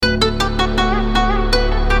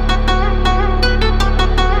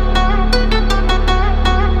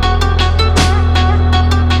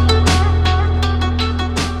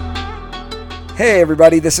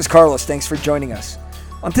everybody, this is Carlos. Thanks for joining us.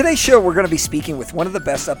 On today's show, we're going to be speaking with one of the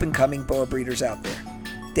best up-and-coming boa breeders out there,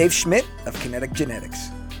 Dave Schmidt of Kinetic Genetics.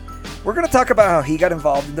 We're going to talk about how he got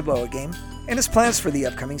involved in the boa game and his plans for the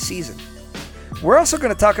upcoming season. We're also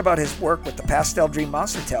going to talk about his work with the Pastel Dream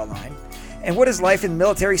Monster Tail line and what his life in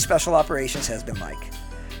military special operations has been like.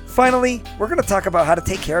 Finally, we're going to talk about how to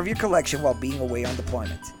take care of your collection while being away on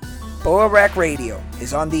deployment. Boa Rack Radio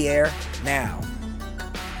is on the air now.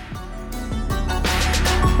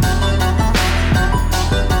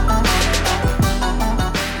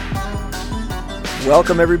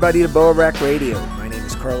 Welcome everybody to Boa Rack Radio. My name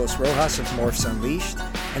is Carlos Rojas of Morphs Unleashed,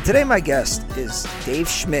 and today my guest is Dave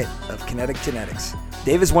Schmidt of Kinetic Genetics.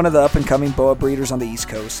 Dave is one of the up-and-coming boa breeders on the East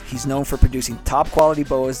Coast. He's known for producing top-quality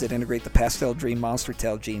boas that integrate the Pastel Dream Monster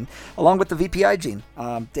Tail gene, along with the VPI gene.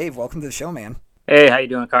 Dave, welcome to the show, man. Hey, how you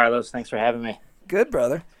doing, Carlos? Thanks for having me. Good,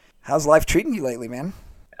 brother. How's life treating you lately, man?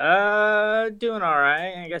 Doing all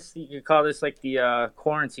right. I guess you could call this like the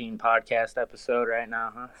quarantine podcast episode right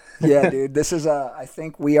now, huh? Yeah, dude. This is, I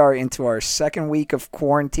think we are into our second week of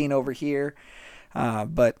quarantine over here.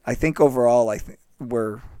 But I think overall,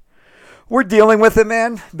 we're dealing with it,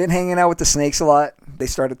 man. Been hanging out with the snakes a lot. They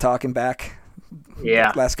started talking back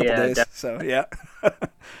last couple days. Definitely. So, yeah.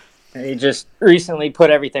 They just recently put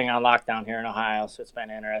everything on lockdown here in Ohio, so it's been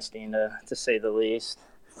interesting to say the least.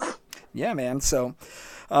 Yeah, man. So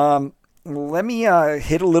let me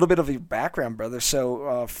hit a little bit of your background, brother.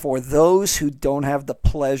 So for those who don't have the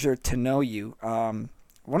pleasure to know you, why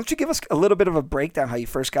don't you give us a little bit of a breakdown how you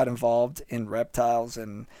first got involved in reptiles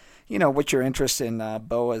and, what your interest in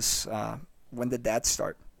boas, when did that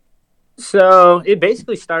start? So it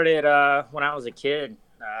basically started when I was a kid.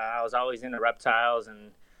 I was always into reptiles,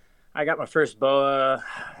 and I got my first boa,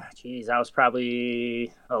 I was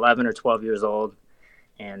probably 11 or 12 years old.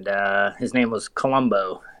 And his name was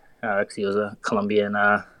Columbo, because he was a Colombian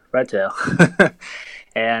red tail.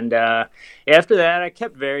 And after that, I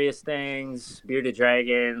kept various things, bearded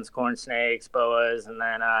dragons, corn snakes, boas. And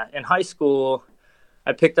then in high school,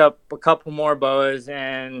 I picked up a couple more boas,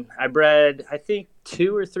 and I bred, I think,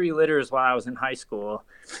 2 or 3 litters while I was in high school.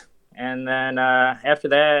 And then after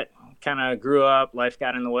that, kind of grew up, life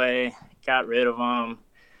got in the way, got rid of them.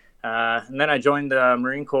 And then I joined the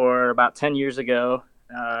Marine Corps about 10 years ago.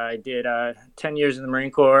 I did 10 years in the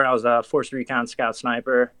Marine Corps. I was a Force Recon Scout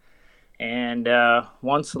Sniper. And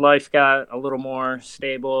once life got a little more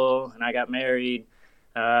stable and I got married,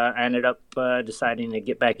 I ended up deciding to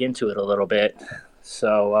get back into it a little bit.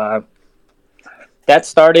 So that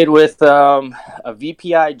started with a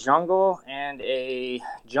VPI jungle and a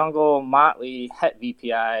jungle motley het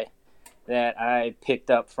VPI that I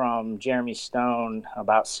picked up from Jeremy Stone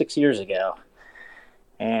about 6 years ago.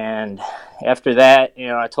 And after that,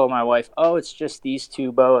 I told my wife, "Oh, it's just these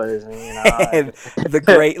 2 boas." And, the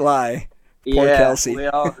great lie. Poor Kelsey. we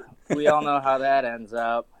all know how that ends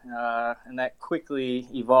up. And that quickly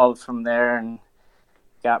evolved from there and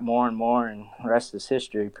got more and more, and the rest is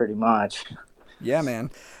history, pretty much. Yeah,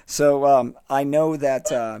 man. So I know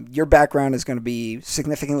that your background is going to be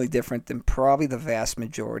significantly different than probably the vast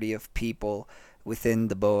majority of people within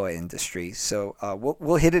the boa industry. So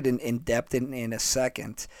we'll hit it in depth in a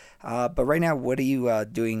second. But right now, what are you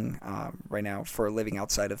doing right now for a living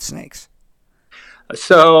outside of snakes?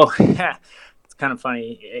 So it's kind of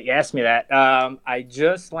funny you asked me that. I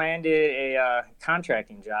just landed a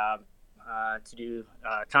contracting job to do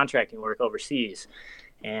contracting work overseas.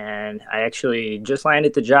 And I actually just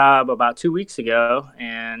landed the job about 2 weeks ago,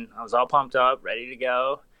 and I was all pumped up, ready to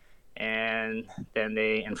go. And then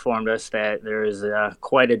they informed us that there is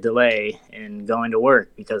quite a delay in going to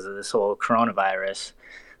work because of this whole coronavirus.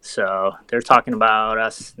 So they're talking about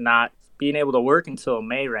us not being able to work until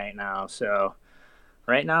May right now. So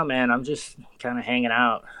right now, man, I'm just kind of hanging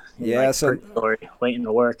out. Waiting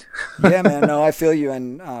to work. Yeah, man. No, I feel you.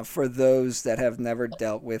 And for those that have never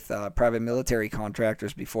dealt with private military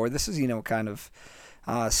contractors before, this is, kind of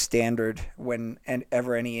standard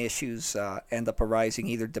whenever any issues end up arising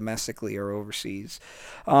either domestically or overseas.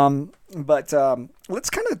 But let's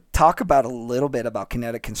kind of talk about a little bit about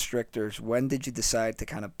kinetic constrictors. When did you decide to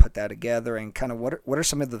kind of put that together, and kind of what are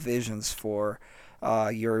some of the visions for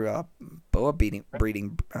your boa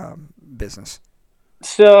breeding business?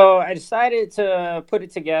 So I decided to put it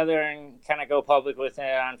together and kind of go public with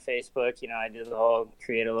it on Facebook. I did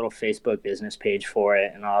create a little Facebook business page for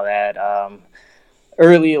it and all that.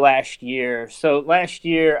 Early last year. So last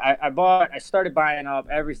year I started buying up,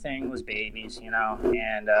 everything was babies,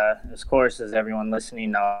 and of course, as everyone listening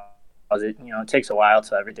knows, it takes a while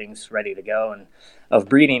till everything's ready to go and of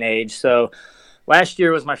breeding age. So last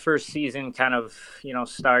year was my first season kind of,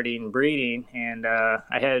 starting breeding, and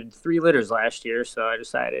I had 3 litters last year, so I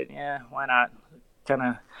decided, yeah, why not kind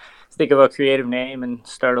of think of a creative name and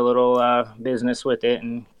start a little business with it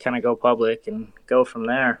and kind of go public and go from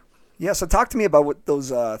there. Yeah, so talk to me about what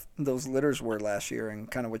those litters were last year and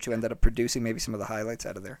kind of what you ended up producing, maybe some of the highlights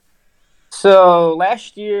out of there. So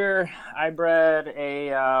last year I bred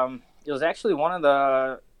it was actually one of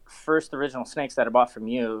the first original snakes that I bought from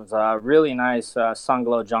you. It was a really nice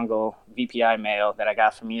Sunglow Jungle VPI male that I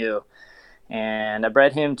got from you. And I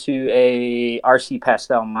bred him to a RC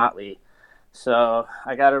Pastel Motley. So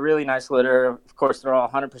I got a really nice litter. Of course, they're all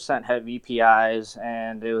 100% het VPIs,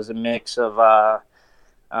 and it was a mix of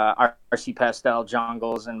RC Pastel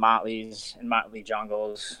Jungles and Motleys and Motley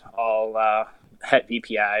Jungles, all het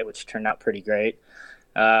VPI, which turned out pretty great.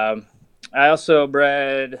 I also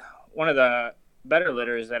bred one of the better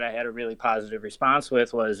litters that I had a really positive response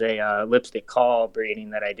with was a lipstick call breeding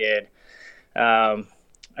that I did.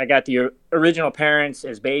 I got the original parents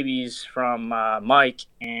as babies from Mike,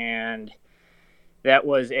 and that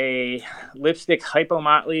was a lipstick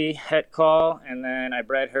hypomotley het call, and then I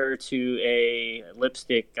bred her to a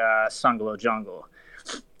lipstick Sunglow Jungle.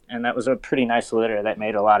 And that was a pretty nice litter that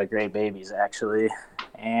made a lot of great babies, actually.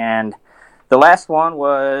 And the last one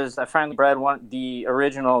was I finally bred the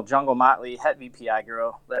original Jungle Motley het VPI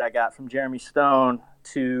girl that I got from Jeremy Stone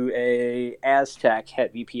to a Aztec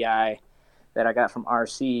het VPI that I got from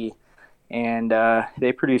RC. And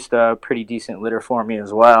they produced a pretty decent litter for me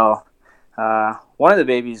as well. One of the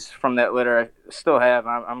babies from that litter I still have.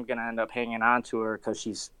 I'm going to end up hanging on to her because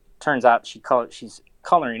she's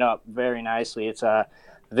coloring up very nicely. It's a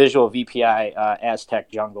visual VPI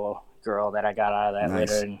Aztec Jungle girl that I got out of that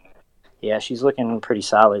litter. And yeah, she's looking pretty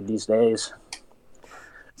solid these days.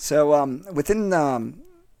 So within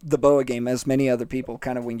the boa game, as many other people,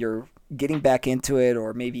 kind of when you're getting back into it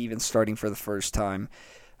or maybe even starting for the first time,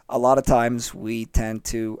 a lot of times we tend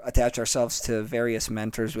to attach ourselves to various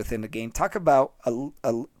mentors within the game. Talk a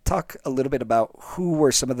little bit about who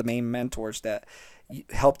were some of the main mentors that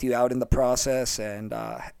helped you out in the process and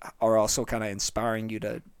are also kind of inspiring you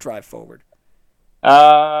to drive forward.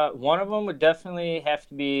 One of them would definitely have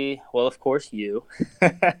to be, well, of course, you.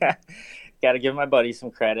 Got to give my buddy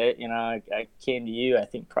some credit. I came to you, I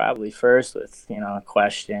think, probably first with,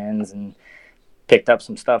 questions and picked up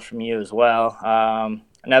some stuff from you as well.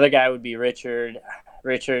 Another guy would be Richard.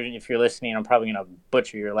 Richard, if you're listening, I'm probably going to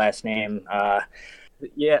butcher your last name. RC.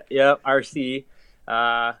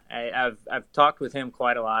 I've talked with him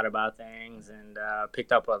quite a lot about things and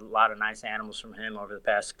picked up a lot of nice animals from him over the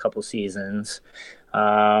past couple seasons.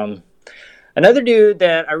 Another dude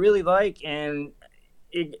that I really like, and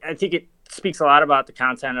I think it speaks a lot about the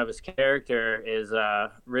content of his character, is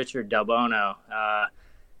Richard Del Bono.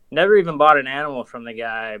 Never even bought an animal from the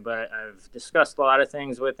guy, but I've discussed a lot of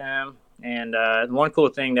things with him. And one cool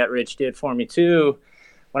thing that Rich did for me, too,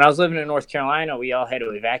 when I was living in North Carolina, we all had to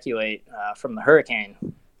evacuate from the hurricane.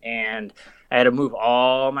 And I had to move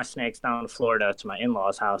all my snakes down to Florida to my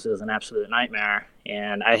in-laws' house. It was an absolute nightmare.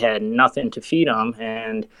 And I had nothing to feed them.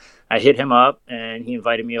 And I hit him up, and he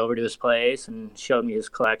invited me over to his place and showed me his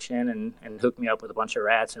collection and hooked me up with a bunch of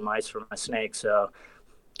rats and mice for my snakes. So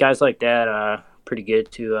guys like that, pretty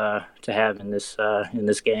good to have in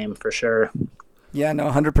this game for sure. Yeah, no,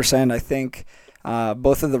 100%. I think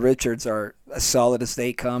both of the Richards are as solid as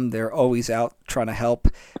they come. They're always out trying to help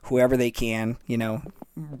whoever they can,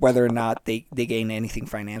 whether or not they gain anything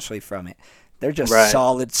financially from it. They're just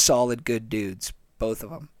solid, good dudes, both of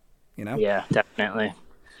them, Yeah, definitely.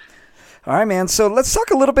 All right, man. So let's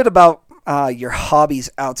talk a little bit about your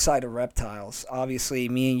hobbies outside of reptiles. Obviously,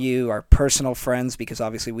 me and you are personal friends because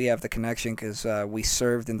obviously we have the connection because we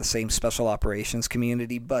served in the same special operations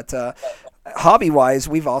community. But hobby-wise,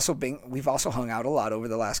 we've also hung out a lot over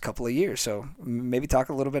the last couple of years. So maybe talk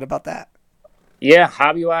a little bit about that. Yeah,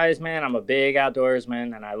 hobby-wise, man, I'm a big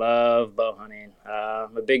outdoorsman and I love bow hunting.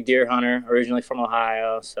 I'm a big deer hunter, originally from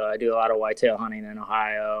Ohio, so I do a lot of whitetail hunting in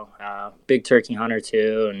Ohio. Big turkey hunter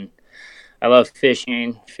too, and I love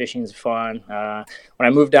fishing. Fishing's fun. When I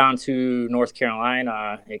moved down to North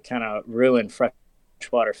Carolina, it kind of ruined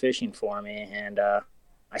freshwater fishing for me, and I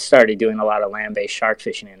started doing a lot of land-based shark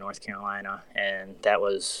fishing in North Carolina, and that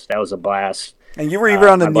was a blast. And you were even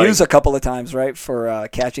on the news a couple of times, right, for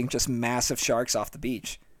catching just massive sharks off the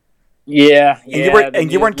beach. Yeah.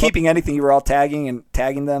 And you weren't keeping anything. You were all tagging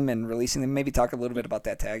them and releasing them. Maybe talk a little bit about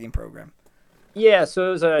that tagging program. Yeah, so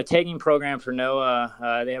it was a tagging program for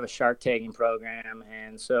NOAA. They have a shark tagging program,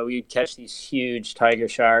 and so we'd catch these huge tiger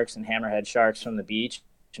sharks and hammerhead sharks from the beach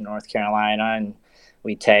in North Carolina, and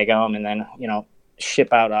we'd tag them, and then,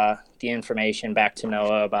 ship out the information back to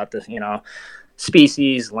NOAA about the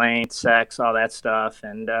species, length, sex, all that stuff.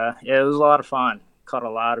 And it was a lot of fun. Caught a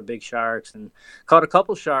lot of big sharks and caught a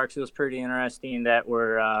couple sharks. It was pretty interesting that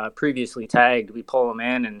were previously tagged. We pull them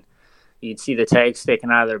in and you'd see the tags sticking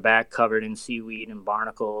out of their back covered in seaweed and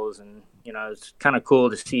barnacles. And, it's kind of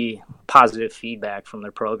cool to see positive feedback from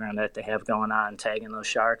their program that they have going on, tagging those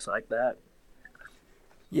sharks like that.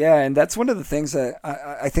 Yeah, and that's one of the things that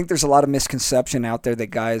I think there's a lot of misconception out there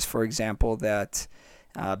that guys, for example, that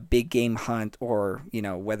big game hunt or,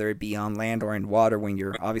 whether it be on land or in water when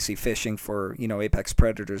you're obviously fishing for, apex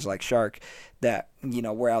predators like shark, that,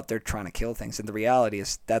 we're out there trying to kill things. And the reality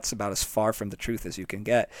is that's about as far from the truth as you can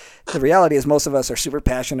get. The reality is most of us are super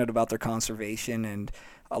passionate about their conservation, and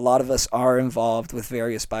a lot of us are involved with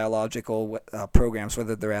various biological programs,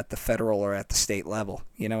 whether they're at the federal or at the state level.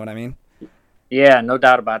 You know what I mean? Yeah, no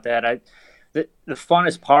doubt about that. The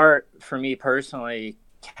funnest part for me personally,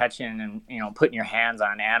 catching and putting your hands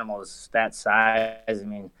on animals that size. I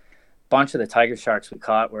mean, a bunch of the tiger sharks we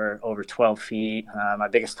caught were over 12 feet. My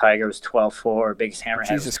biggest tiger was 12.4. Biggest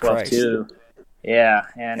hammerhead was 12.2. Yeah,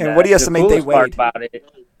 and what do you estimate they weighed? About it,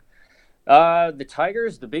 the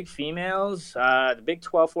tigers, the big females, the big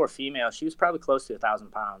 12.4 female, she was probably close to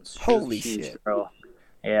 1,000 pounds. Holy shit! Girl.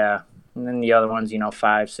 Yeah, and then the other ones,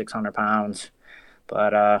 500-600 pounds.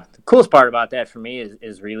 But the coolest part about that for me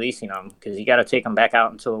is releasing them, because you got to take them back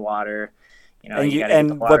out into the water.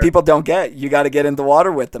 And what people don't get, you got to get in the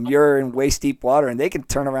water with them. You're in waist deep water, and they can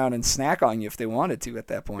turn around and snack on you if they wanted to at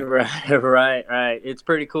that point. Right. It's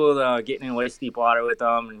pretty cool though, getting in waist deep water with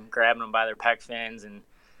them and grabbing them by their pec fins and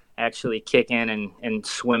actually kicking and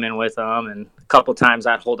swimming with them. And a couple times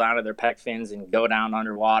I'd hold on to their pec fins and go down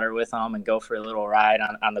underwater with them and go for a little ride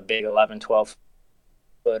on the big 11, 12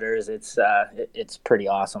 footers. It's pretty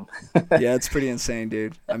awesome. Yeah, it's pretty insane,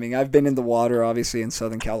 dude. I mean, I've been in the water obviously in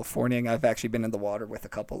Southern California, and I've actually been in the water with a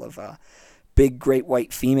couple of big great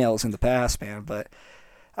white females in the past, man, but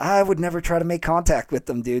I would never try to make contact with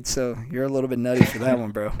them, dude. So you're a little bit nutty for that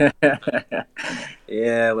one, bro.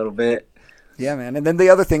 Yeah, a little bit. Yeah, man. And then the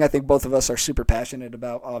other thing I think both of us are super passionate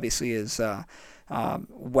about obviously is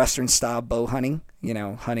Western style bow hunting,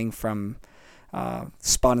 hunting from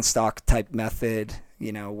spot and stock type method,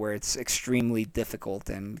 where it's extremely difficult,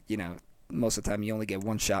 and most of the time you only get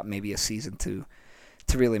one shot, maybe a season to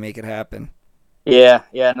really make it happen. Yeah,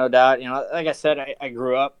 no doubt. Like I said, I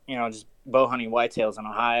grew up, just bow hunting whitetails in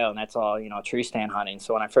Ohio, and that's all, tree stand hunting.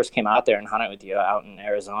 So when I first came out there and hunted with you out in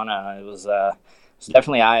Arizona, it was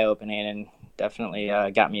definitely eye opening, and definitely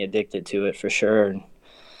got me addicted to it for sure. And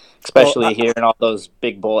especially hearing all those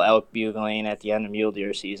big bull elk bugling at the end of mule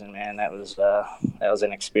deer season, man, that was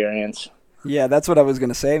an experience. Yeah, that's what I was going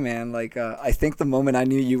to say, man. Like, I think the moment I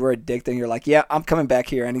knew you were addicted, you're like, yeah, I'm coming back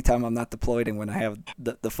here anytime I'm not deployed and when I have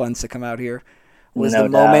the funds to come out here, was no the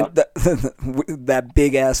doubt. Moment that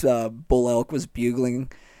big-ass bull elk was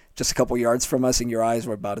bugling just a couple yards from us, and your eyes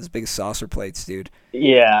were about as big as saucer plates, dude.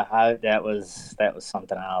 Yeah, that was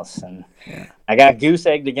something else. And yeah. I got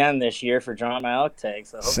goose-egged again this year for drawing my elk tag.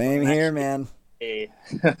 So same here, man.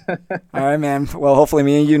 All right, man. Well, hopefully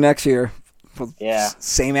me and you next year. Yeah.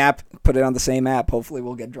 Same app. Put it on the same app. Hopefully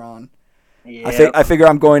we'll get drawn. Yeah. I figure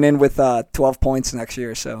I'm going in with 12 points next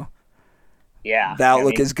year, so yeah, the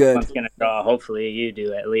outlook is good. I'm gonna draw. Hopefully you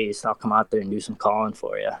do at least. I'll come out there and do some calling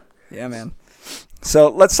for you. Yeah, man. So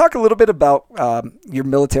let's talk a little bit about your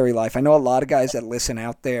military life. I know a lot of guys that listen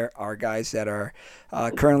out there are guys that are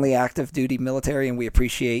currently active duty military, and we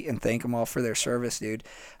appreciate and thank them all for their service, dude.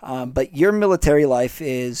 But your military life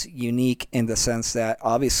is unique in the sense that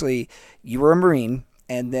obviously you were a Marine,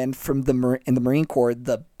 and then from in the Marine Corps,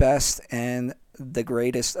 the best and the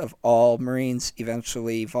greatest of all Marines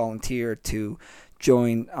eventually volunteered to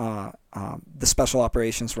join the Special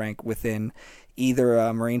Operations rank within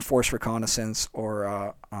either Marine Force Reconnaissance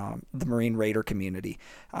or the Marine Raider community.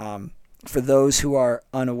 For those who are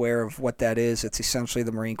unaware of what that is, it's essentially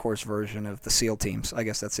the Marine Corps' version of the SEAL teams. I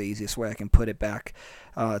guess that's the easiest way I can put it back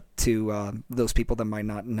to those people that might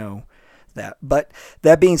not know that. But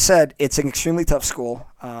that being said, it's an extremely tough school.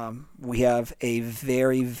 We have a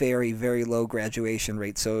very, very, very low graduation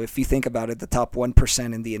rate. So if you think about it, the top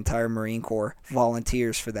 1% in the entire Marine Corps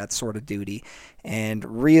volunteers for that sort of duty.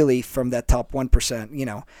 And really from that top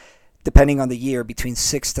 1%, depending on the year, between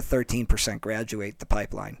 6 to 13% graduate the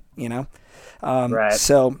pipeline, Right.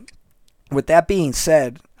 So with that being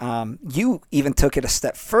said, you even took it a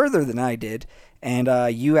step further than I did,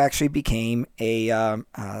 and you actually became a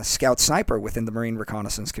scout sniper within the Marine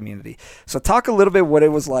reconnaissance community. So talk a little bit what it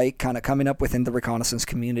was like kind of coming up within the reconnaissance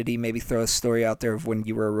community, maybe throw a story out there of when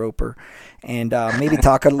you were a roper, and maybe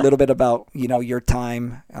talk a little bit about, your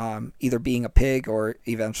time either being a pig or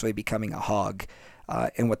eventually becoming a hog,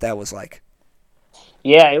 and what that was like.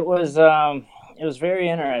 Yeah, it was very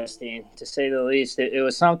interesting to say the least. It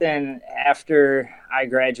was something after I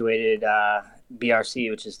graduated BRC,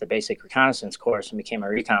 which is the basic reconnaissance course, and became a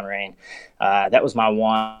recon marine. That was my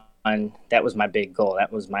one. That was my big goal.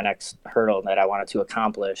 That was my next hurdle that I wanted to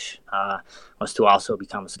accomplish. Was to also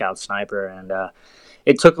become a scout sniper, and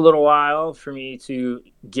it took a little while for me to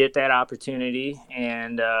get that opportunity.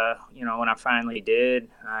 And when I finally did,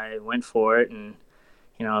 I went for it and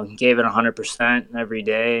gave it 100% every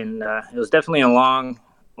day. And it was definitely a long,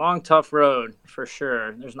 tough road for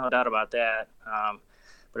sure. There's no doubt about that.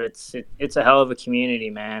 But it's a hell of a community,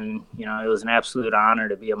 man. It was an absolute honor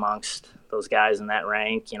to be amongst those guys in that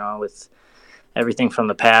rank, with everything from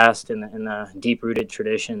the past and the deep-rooted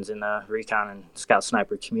traditions in the recon and scout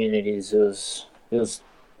sniper communities. It was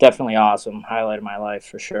definitely awesome. Highlight of my life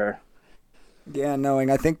for sure. Yeah,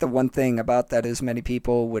 knowing, I think the one thing about that is many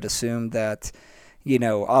people would assume that,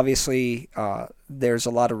 obviously there's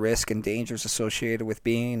a lot of risk and dangers associated with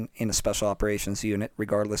being in a special operations unit,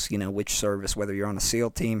 regardless, which service, whether you're on a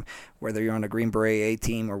SEAL team, whether you're on a Green Beret A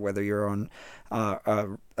team, or whether you're on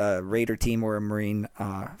a Raider team or a Marine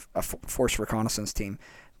Force Reconnaissance team.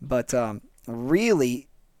 But really,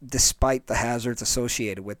 despite the hazards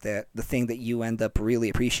associated with that, the thing that you end up really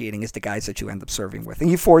appreciating is the guys that you end up serving with.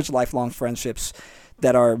 And you forge lifelong friendships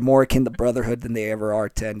that are more akin to brotherhood than they ever are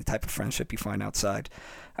to any type of friendship you find outside.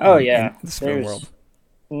 Oh, yeah. In the civilian world.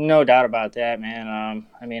 No doubt about that, man.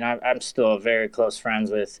 I'm still very close friends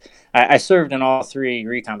with. I served in all three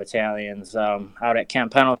recon battalions, out at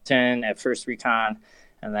Camp Pendleton at 1st Recon,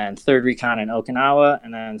 and then 3rd Recon in Okinawa,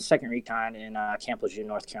 and then 2nd Recon in Camp Lejeune,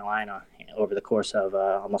 North Carolina, over the course of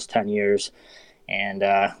almost 10 years. And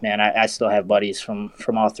man, I still have buddies from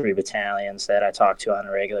all three battalions that I talk to on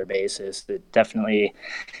a regular basis.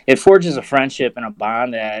 It forges a friendship and a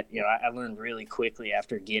bond that I learned really quickly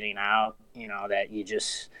after getting out. That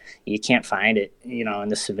you can't find it. In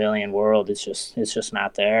the civilian world, it's just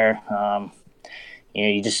not there. One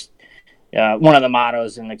of the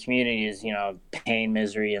mottos in the community is pain,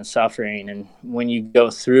 misery, and suffering. And when you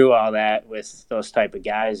go through all that with those type of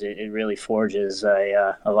guys, it really forges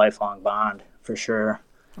a lifelong bond. For sure.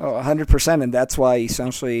 Oh, 100%. And that's why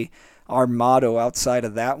essentially our motto outside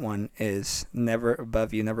of that one is never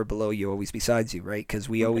above you, never below you, always besides you, right? Because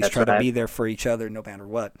we always try to be there for each other no matter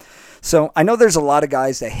what. So I know there's a lot of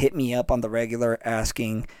guys that hit me up on the regular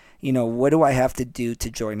asking, what do I have to do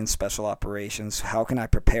to join in special operations? How can I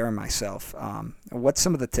prepare myself? What's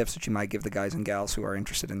some of the tips that you might give the guys and gals who are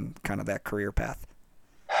interested in kind of that career path?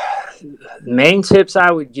 Main tips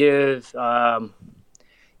I would give,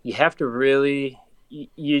 you have to really,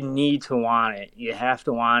 you need to want it. You have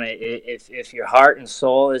to want it. If your heart and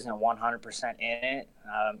soul isn't 100% in it,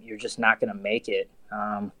 you're just not going to make it.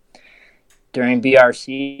 During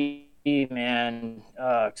BRC, man,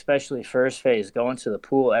 especially first phase, going to the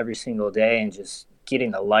pool every single day and just getting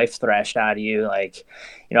the life thrashed out of you. Like,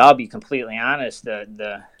 I'll be completely honest.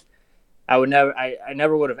 I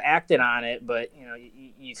never would have acted on it, but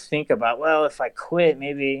you think about, well, if I quit,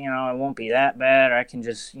 maybe it won't be that bad, or I can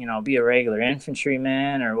just be a regular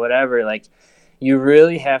infantryman or whatever. Like, you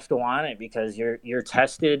really have to want it because you're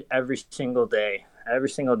tested every single day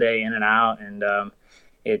in and out, and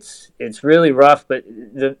it's really rough. But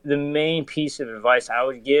the main piece of advice I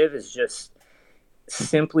would give is just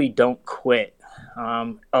simply don't quit.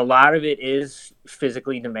 A lot of it is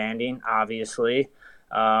physically demanding, obviously.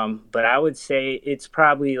 But I would say it's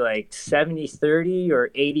probably like 70-30 or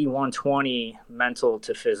 80-120 mental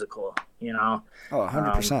to physical, Oh,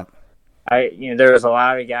 100%. There was a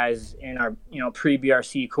lot of guys in our,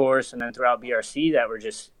 pre-BRC course and then throughout BRC that were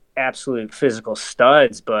just absolute physical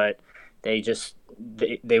studs, but they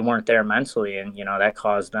weren't there mentally. And, that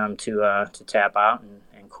caused them to tap out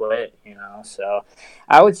and quit, so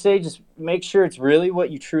I would say just make sure it's really what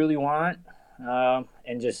you truly want.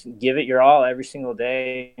 And just give it your all every single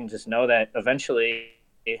day, and just know that eventually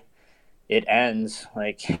it ends.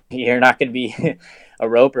 Like, you're not going to be a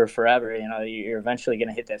roper forever. You're eventually going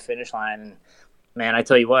to hit that finish line. And man, I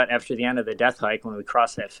tell you what, after the end of the death hike, when we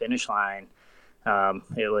crossed that finish line,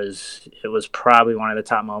 it was probably one of the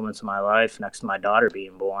top moments of my life, next to my daughter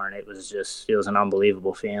being born. It was an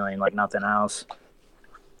unbelievable feeling, like nothing else.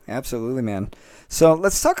 Absolutely, man. So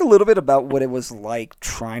let's talk a little bit about what it was like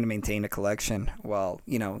trying to maintain a collection while,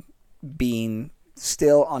 being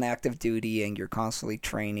still on active duty and you're constantly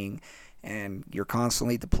training and you're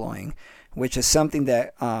constantly deploying, which is something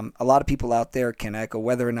that a lot of people out there can echo,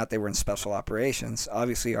 whether or not they were in special operations.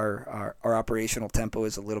 Obviously, our operational tempo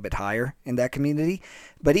is a little bit higher in that community.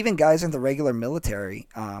 But even guys in the regular military,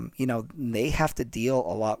 they have to deal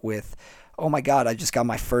a lot with, oh my God, I just got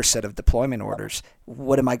my first set of deployment orders.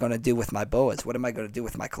 What am I going to do with my boas? What am I going to do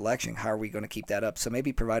with my collection? How are we going to keep that up? So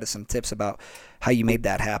maybe provide us some tips about how you made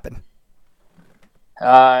that happen.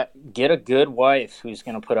 Get a good wife who's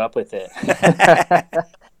going to put up with it.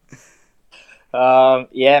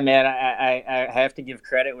 Yeah, man, I have to give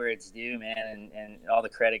credit where it's due, man, and all the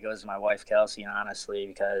credit goes to my wife, Kelsey, honestly,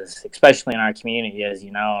 because especially in our community, as you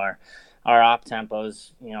know, our op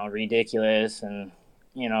tempo's, ridiculous, and,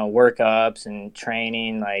 workups and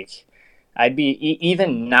training, like, I'd be,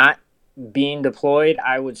 even not being deployed,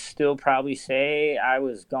 I would still probably say I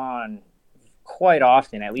was gone quite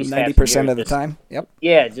often, at least 90% of the time. Yep.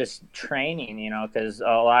 Yeah, just training, because a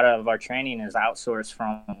lot of our training is outsourced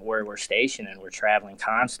from where we're stationed, and we're traveling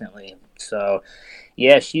constantly. So,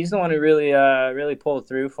 yeah, she's the one who really pulled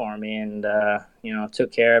through for me, and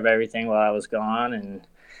took care of everything while I was gone. And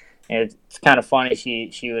it's kind of funny.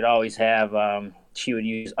 She would always have she would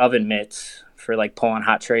use oven mitts for like pulling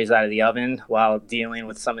hot trays out of the oven while dealing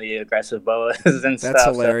with some of the aggressive boas and stuff. That's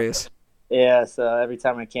hilarious. Yeah, so every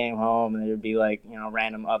time I came home, there would be like,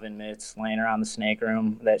 random oven mitts laying around the snake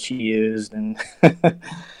room that she used. And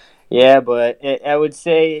yeah, but I would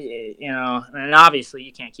say, and obviously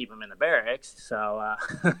you can't keep them in the barracks. So,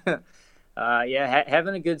 yeah,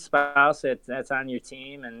 having a good spouse that's on your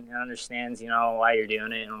team and understands, why you're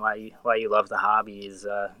doing it and why you love the hobby is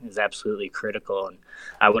absolutely critical. And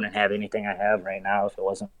I wouldn't have anything I have right now if it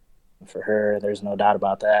wasn't for her. There's no doubt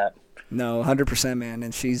about that. No, 100%, man,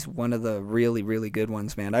 and she's one of the really, really good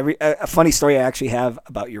ones, man. A funny story I actually have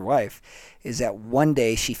about your wife is that one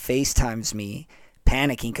day she FaceTimes me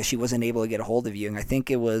panicking because she wasn't able to get a hold of you, and I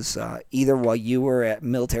think it was either while you were at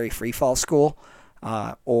military free fall school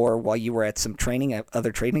or while you were at some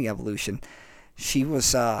other training evolution. She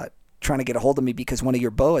was trying to get a hold of me because one of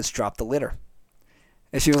your boas dropped the litter.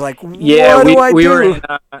 And she was like, what do I do?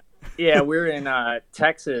 We were in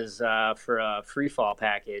Texas for a free fall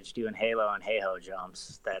package doing halo and hey-ho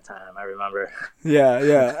jumps that time, I remember.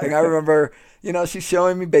 Yeah. Like, I remember, she's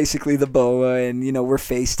showing me basically the boa, and, we're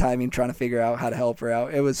FaceTiming trying to figure out how to help her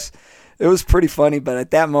out. It was pretty funny, but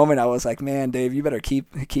at that moment I was like, man, Dave, you better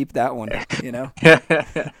keep that one, Yeah,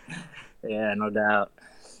 no doubt.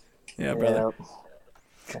 Yeah, brother.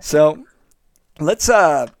 So let's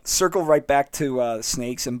circle right back to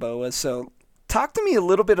snakes and boas. So talk to me a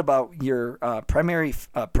little bit about your primary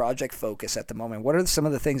project focus at the moment. What are some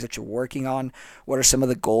of the things that you're working on? What are some of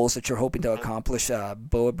the goals that you're hoping to accomplish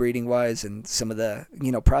boa breeding wise, and some of the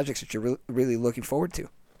projects that you're really looking forward to?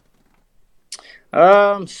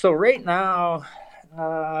 So right now,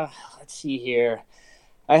 let's see here.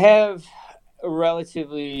 I have a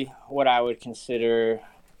relatively what I would consider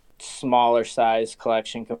smaller size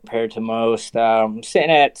collection compared to most. I'm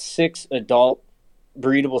sitting at 6 adult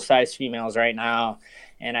breedable size females right now,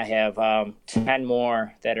 and I have 10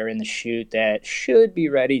 more that are in the chute that should be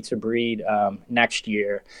ready to breed next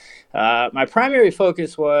year. My primary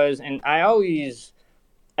focus was, and I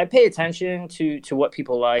pay attention to what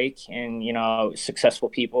people like and successful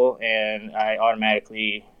people, and I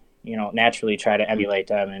automatically naturally try to emulate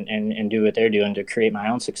them and do what they're doing to create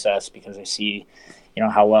my own success, because I see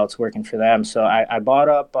how well it's working for them. So I bought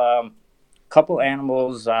up couple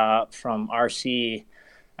animals from RC.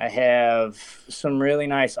 I have some really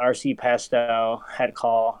nice RC Pastel head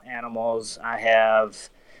call animals.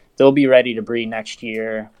 They'll be ready to breed next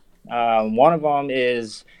year. One of them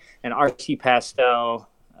is an RC Pastel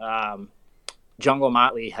Jungle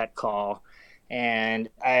Motley head call, and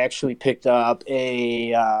I actually picked up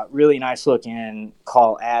a really nice looking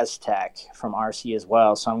call Aztec from RC as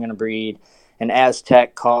well. So I'm going to breed an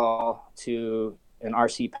Aztec call to an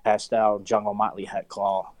RC Pastel Jungle Motley head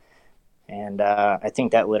call, and I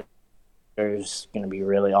think that litter is going to be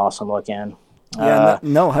really awesome looking. Yeah,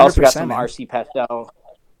 100%. Also got some RC Pastel.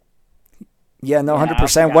 Yeah,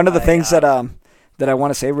 100%. One of the things that I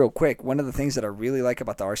want to say real quick, one of the things that I really like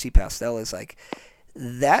about the RC Pastel is like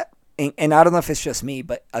that, and I don't know if it's just me,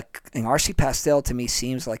 but an RC Pastel to me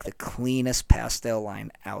seems like the cleanest pastel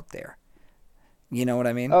line out there. You know what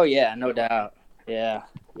I mean? Oh yeah, no doubt. Yeah.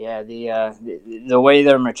 The way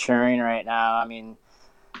they're maturing right now, I mean,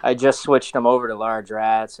 I just switched them over to large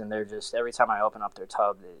rats, and they're just, every time I open up their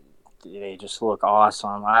tub, they just look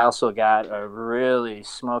awesome. I also got a really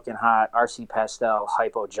smoking hot RC Pastel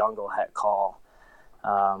Hypo Jungle het call.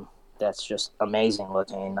 that's just amazing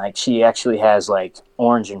looking. Like, she actually has like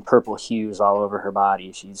orange and purple hues all over her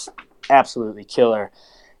body. She's absolutely killer.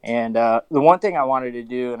 And the one thing I wanted to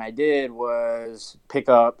do, and I did, was pick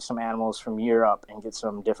up some animals from Europe and get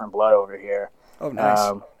some different blood over here. Oh,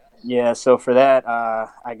 nice. Yeah, so for that,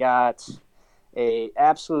 I got a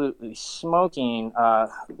absolutely smoking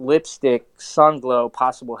lipstick sun glow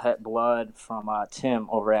possible het blood from Tim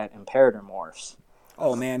over at Imperator Morphs.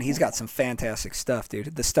 Oh man, he's got some fantastic stuff,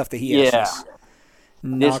 dude. The stuff that he has Yeah, just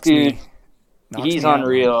this knocks dude, me he's out, man.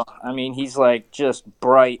 unreal. I mean, he's like just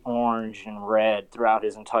bright orange and red throughout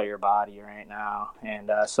his entire body right now. And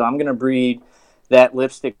so I'm going to breed that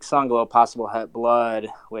lipstick sunglow possible het blood,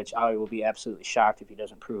 which I will be absolutely shocked if he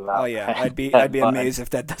doesn't prove out. Oh yeah, I'd be blood. amazed if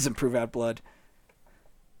that doesn't prove out blood.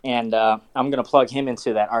 And I'm going to plug him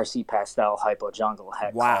into that RC Pastel Hypo Jungle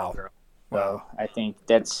het. Wow. So I think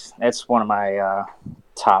that's one of my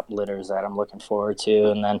top litters that I'm looking forward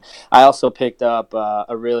to. And then I also picked up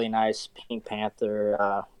a really nice Pink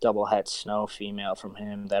Panther double het snow female from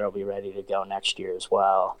him that'll be ready to go next year as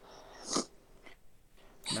well.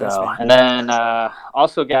 So, Nice, and then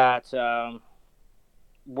also got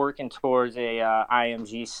working towards a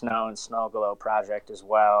IMG Snow and Snow Glow project as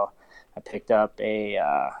well. I picked up a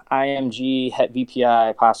IMG het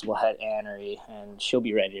VPI possible het Annery, and she'll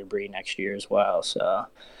be ready to breed next year as well. So,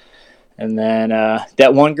 and then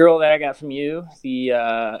that one girl that I got from you,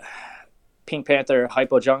 the Pink Panther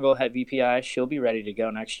Hypo Jungle het VPI, she'll be ready to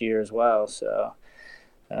go next year as well. So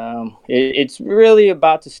it's really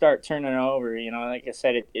about to start turning over. You know, like I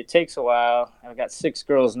said, it takes a while. I've got 6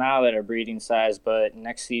 girls now that are breeding size, but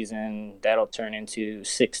next season that'll turn into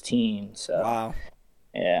 16. So wow.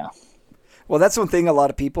 Yeah. Well, that's one thing a lot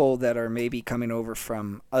of people that are maybe coming over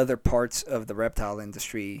from other parts of the reptile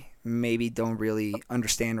industry maybe don't really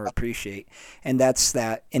understand or appreciate. And that's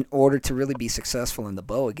that in order to really be successful in the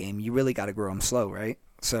boa game, you really got to grow them slow, right?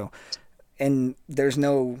 So, and there's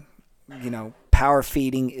no, power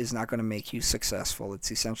feeding is not going to make you successful.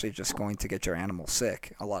 It's essentially just going to get your animal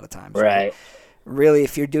sick a lot of times. Right. Really,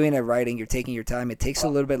 if you're doing it right and you're taking your time, it takes a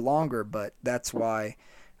little bit longer, but that's why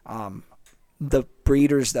the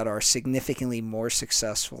breeders that are significantly more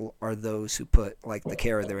successful are those who put like the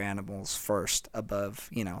care of their animals first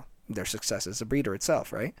above, their success as a breeder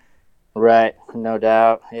itself, right? Right, no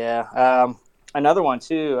doubt. Yeah. Another one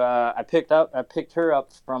too. I picked her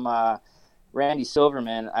up from Randy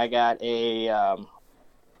Silverman. I got a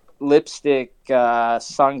lipstick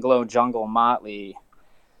Sunglow Jungle Motley.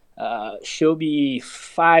 She'll be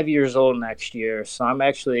 5 years old next year, so I'm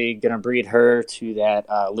actually going to breed her to that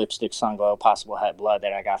lipstick sunglow possible het blood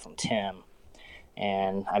that I got from Tim.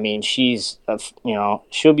 And I mean, she's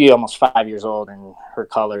she'll be almost 5 years old, and her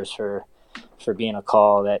colors for being a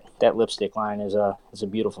call, that lipstick line is a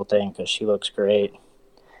beautiful thing because she looks great.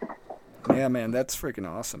 Yeah, man, that's freaking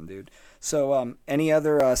awesome, dude. So any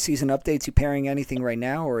other season updates? You pairing anything right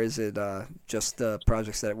now, or is it just the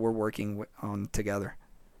projects that we're working on together?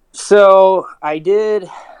 So I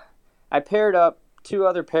paired up 2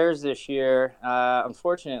 other pairs this year.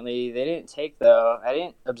 Unfortunately, they didn't take, though. I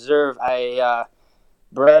didn't observe. I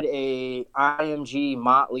bred a IMG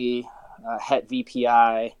Motley het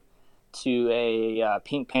VPI to a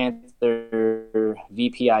Pink Panther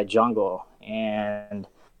VPI Jungle. And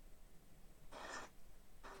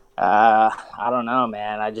I don't know,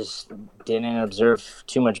 man. I just didn't observe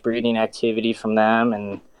too much breeding activity from them,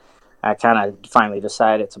 and I kind of finally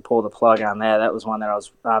decided to pull the plug on that. That was one that I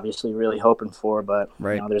was obviously really hoping for, but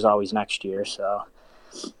right. There's always next year, so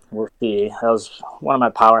we'll see. That was one of my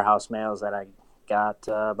powerhouse males that I got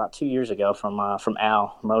about 2 years ago from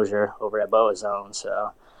Al Mosier over at Boa Zone.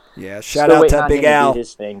 So yeah, shout out to Big Al.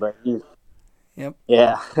 His thing, but yep. Yeah,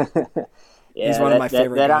 yeah. He's one of my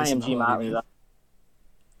favorite that guys IMG Motley.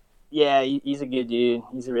 Yeah, he's a good dude.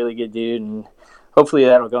 He's a really good dude, and hopefully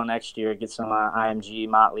that'll go next year. Get some IMG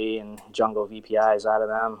Motley and Jungle VPIs out of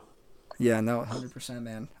them. Yeah, no, 100%,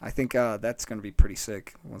 man. I think that's going to be pretty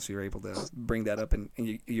sick once you're able to bring that up and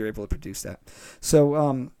you're able to produce that.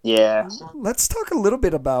 So yeah, let's talk a little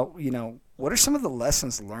bit about, what are some of the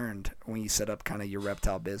lessons learned when you set up kind of your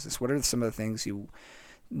reptile business? What are some of the things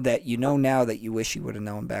that you know now that you wish you would have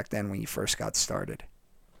known back then when you first got started?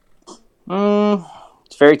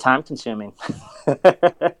 It's very time consuming.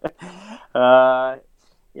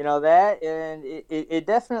 That, and it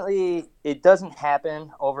definitely, it doesn't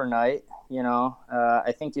happen overnight.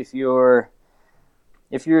 I think if you're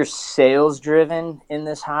sales driven in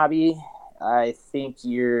this hobby, I think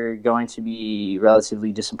you're going to be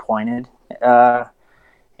relatively disappointed.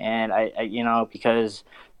 And I because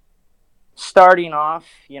starting off,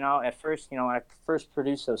 at first, when I first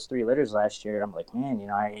produced those 3 litters last year, I'm like, man,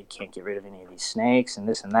 I can't get rid of any of these snakes and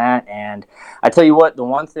this and that. And I tell you what, the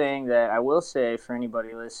one thing that I will say for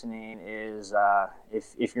anybody listening is,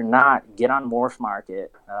 if you're not, get on Morph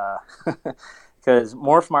Market, because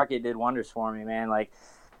Morph Market did wonders for me, man. Like,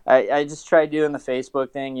 I just tried doing the Facebook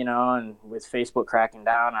thing, and with Facebook cracking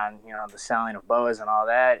down on, the selling of boas and all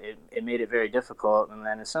that, it made it very difficult. And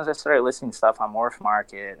then as soon as I started listing stuff on Morph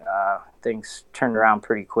Market, things turned around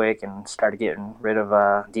pretty quick and started getting rid of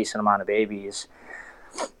a decent amount of babies.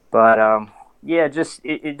 But yeah, just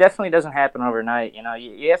it definitely doesn't happen overnight.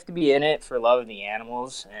 You have to be in it for love of the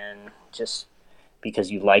animals and just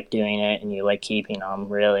because you like doing it and you like keeping them,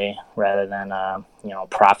 really, rather than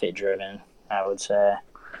profit driven, I would say.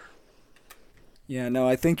 Yeah, no,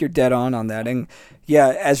 I think you're dead on that. And yeah,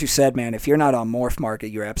 as you said, man, if you're not on Morph Market,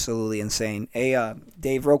 you're absolutely insane. Hey,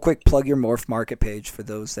 Dave, real quick, plug your Morph Market page for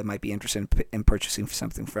those that might be interested in purchasing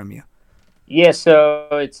something from you. Yeah, so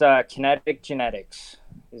it's Kinetic Genetics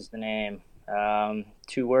is the name.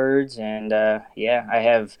 2 words, and yeah, I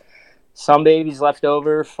have some babies left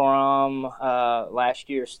over from last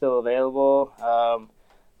year still available.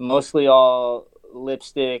 Mostly all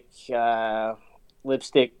lipstick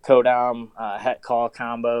Kodam het call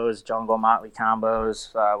combos, jungle motley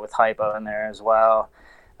combos with hypo in there as well.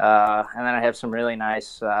 And then I have some really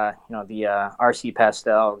nice, the RC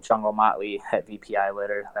Pastel jungle motley het VPI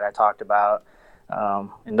litter that I talked about.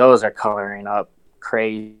 And those are coloring up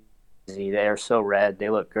crazy. They are so red. They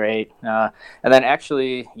look great. And then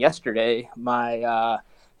actually yesterday, my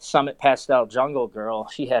Summit Pastel Jungle girl,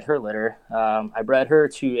 she had her litter. I bred her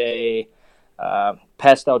to a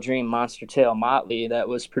Pastel Dream Monster Tail Motley that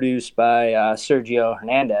was produced by Sergio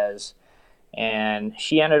Hernandez. And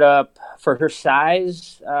she ended up, for her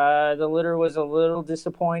size, the litter was a little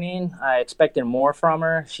disappointing. I expected more from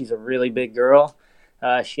her. She's a really big girl.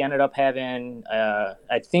 She ended up having,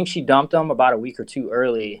 I think she dumped them about a week or two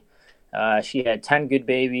early. She had 10 good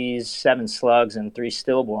babies, 7 slugs, and 3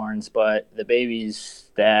 stillborns. But the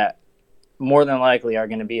babies that more than likely are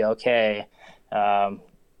going to be okay,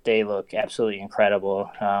 they look absolutely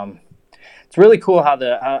incredible. It's really cool how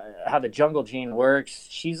the jungle gene works.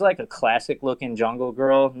 She's like a classic looking jungle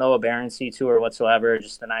girl, no aberrancy to her whatsoever,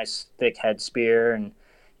 just a nice thick head spear and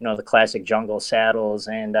the classic jungle saddles,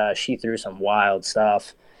 and she threw some wild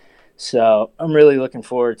stuff. So I'm really looking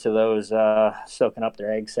forward to those soaking up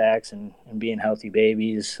their egg sacs and being healthy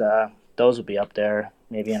babies. Those will be up there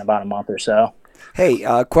maybe in about a month or so. Hey,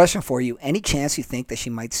 question for you. Any chance you think that she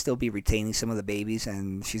might still be retaining some of the babies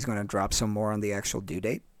and she's going to drop some more on the actual due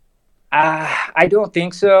date? I don't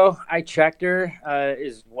think so. I checked her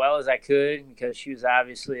as well as I could because she was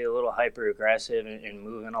obviously a little hyper aggressive and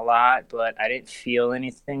moving a lot, but I didn't feel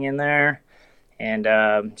anything in there.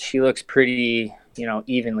 And she looks pretty,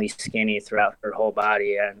 evenly skinny throughout her whole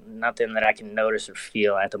body. Nothing that I can notice or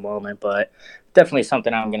feel at the moment, but definitely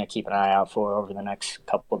something I'm going to keep an eye out for over the next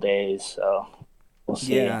couple of days. So we'll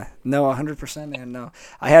see. Yeah, no, 100%, man. No,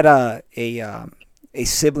 I had a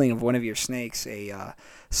sibling of one of your snakes, a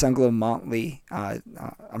Sunglow Motley. A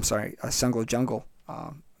Sunglow Jungle.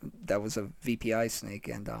 That was a VPI snake,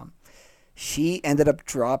 and she ended up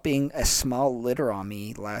dropping a small litter on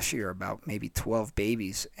me last year, about maybe 12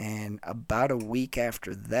 babies, and about a week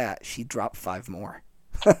after that, she dropped 5 more.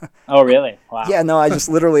 Oh, really? Wow. Yeah, no, I just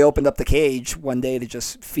literally opened up the cage one day to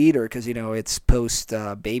just feed her because, it's post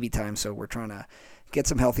baby time, so we're trying to get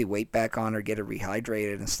some healthy weight back on her, get her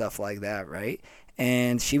rehydrated and stuff like that, right?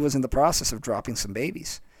 And she was in the process of dropping some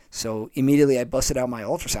babies. So immediately I busted out my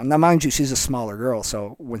ultrasound. Now, mind you, she's a smaller girl,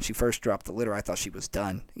 so when she first dropped the litter, I thought she was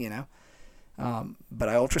done, But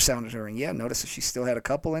I ultrasounded her, and noticed that she still had a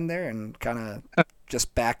couple in there and kind of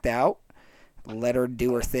just backed out, let her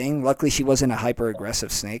do her thing. Luckily, she wasn't a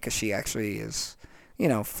hyper-aggressive snake because she actually is,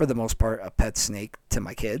 for the most part, a pet snake to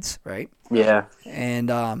my kids, right? Yeah.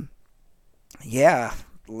 And,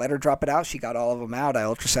 let her drop it out. She got all of them out. I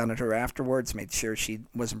ultrasounded her afterwards, made sure she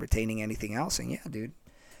wasn't retaining anything else. And, dude,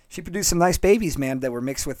 she produced some nice babies, man, that were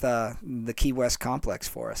mixed with the Key West complex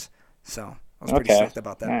for us. So I was pretty stoked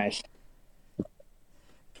about that. Nice.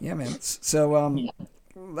 Yeah, man. So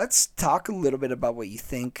let's talk a little bit about what you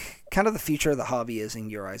think kind of the future of the hobby is in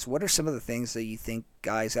your eyes. What are some of the things that you think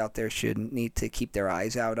guys out there should need to keep their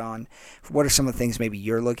eyes out on? What are some of the things maybe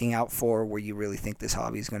you're looking out for where you really think this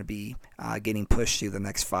hobby is going to be getting pushed through the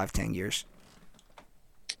next 5-10 years?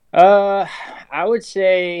 I would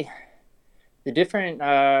say the different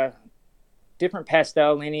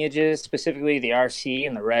pastel lineages, specifically the RC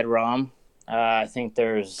and the red rum. I think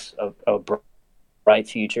there's a bright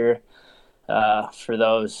future. for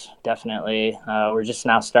those, definitely. We're just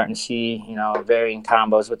now starting to see, varying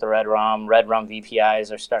combos with the red rum. Red rum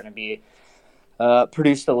VPIs are starting to be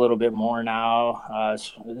produced a little bit more now,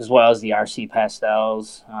 as well as the RC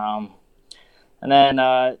pastels. And then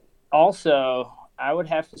also, I would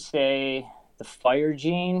have to say the fire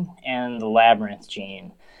gene and the labyrinth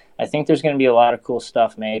gene. I think there's going to be a lot of cool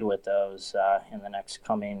stuff made with those in the next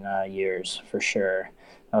coming years, for sure.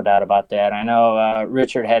 No doubt about that. I know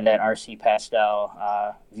Richard had that RC Pastel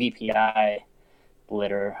VPI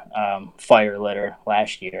litter, fire litter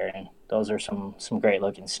last year, and those are some great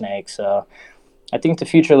looking snakes. So I think the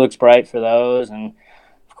future looks bright for those. And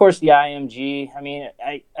of course, the IMG. I mean,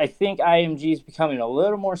 I think IMG is becoming a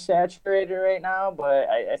little more saturated right now, but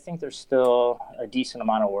I think there's still a decent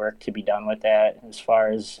amount of work to be done with that as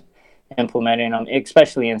far as implementing them,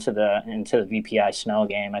 especially into the VPI snow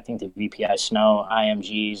game. I think the VPI snow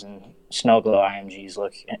IMGs and snow glow IMGs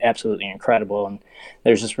look absolutely incredible, and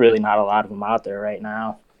there's just really not a lot of them out there right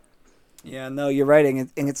now. Yeah, no, you're right,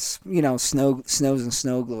 and it's snows and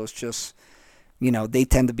snow glows just they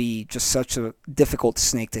tend to be just such a difficult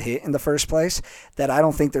snake to hit in the first place that I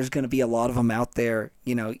don't think there's going to be a lot of them out there,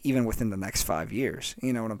 even within the next 5 years.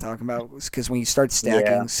 You know what I'm talking about? Because when you start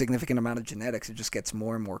stacking significant amount of genetics, it just gets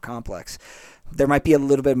more and more complex. There might be a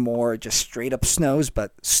little bit more just straight up snows,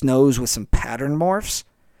 but snows with some pattern morphs,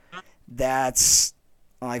 I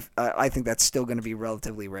think that's still going to be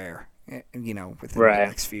relatively rare, within the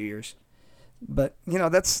next few years. But,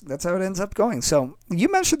 that's how it ends up going. So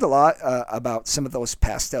you mentioned a lot about some of those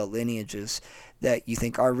pastel lineages that you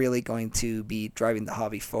think are really going to be driving the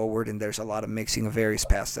hobby forward, and there's a lot of mixing of various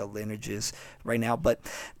pastel lineages right now. But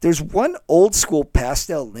there's one old school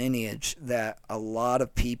pastel lineage that a lot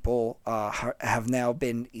of people have now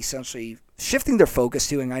been essentially shifting their focus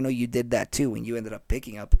to, and I know you did that too when you ended up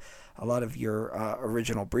picking up a lot of your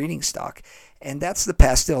original breeding stock, and that's the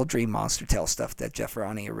Pastel Dream Monster Tail stuff that Jeff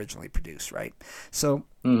Ronnie originally produced, right? So,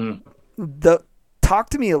 talk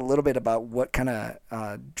to me a little bit about what kind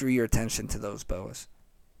of drew your attention to those boas.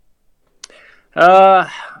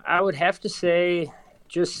 I would have to say,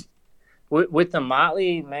 just with the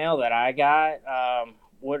Motley male that I got,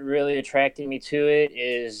 what really attracted me to it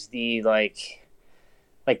is the like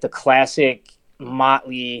the classic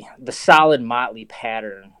Motley, the solid Motley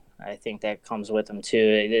pattern. I think that comes with them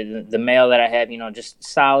too. The male that I have, just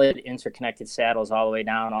solid interconnected saddles all the way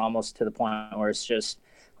down, almost to the point where it's just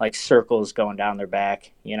like circles going down their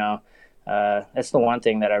back. That's the one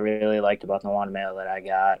thing that I really liked about the one male that I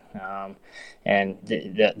got. And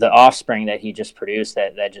the offspring that he just produced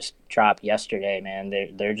that just dropped yesterday, man,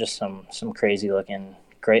 they're just some crazy looking,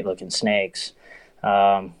 great looking snakes.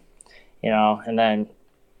 And then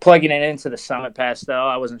plugging it into the Summit Pastel,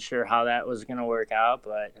 I wasn't sure how that was going to work out,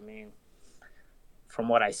 but I mean, from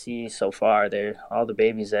what I see so far, all the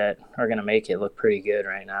babies that are going to make it look pretty good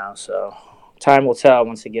right now. So time will tell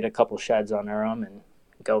once they get a couple sheds on their own and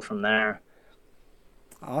go from there.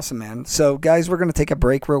 Awesome, man. So, guys, we're going to take a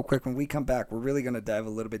break real quick. When we come back, we're really going to dive a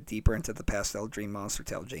little bit deeper into the Pastel Dream Monster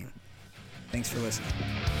Tail gene. Thanks for listening.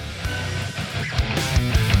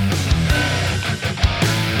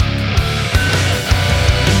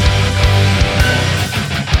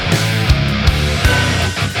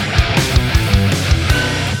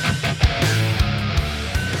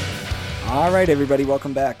 All right, everybody,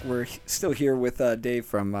 welcome back. We're still here with Dave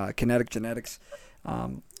from Kinetic Genetics.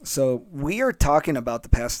 So we are talking about the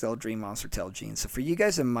Pastel Dream Monster Tail gene. So for you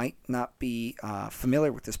guys that might not be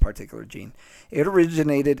familiar with this particular gene, it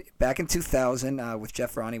originated back in 2000 with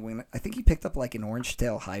Jeff Ronnie when I think he picked up like an orange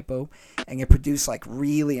tail hypo, and it produced like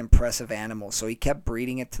really impressive animals. So he kept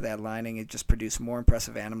breeding it to that line, and it just produced more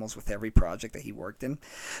impressive animals with every project that he worked in.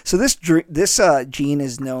 So this gene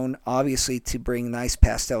is known obviously to bring nice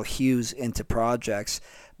pastel hues into projects,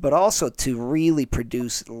 but also to really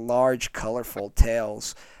produce large, colorful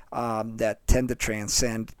tails that tend to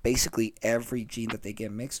transcend basically every gene that they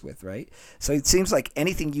get mixed with, right? So it seems like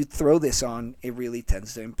anything you throw this on, it really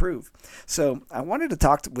tends to improve. So I wanted to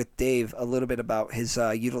talk with Dave a little bit about his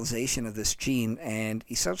utilization of this gene and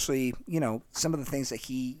essentially, some of the things that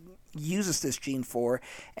he uses this gene for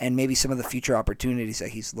and maybe some of the future opportunities that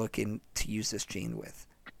he's looking to use this gene with.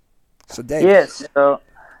 So Dave. Yes. So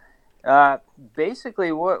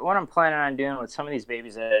basically what I'm planning on doing with some of these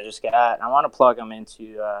babies that I just got, I want to plug them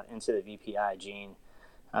into the VPI gene.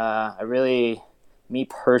 Me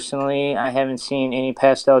personally, I haven't seen any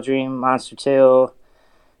Pastel Dream Monster Tail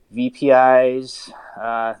VPIs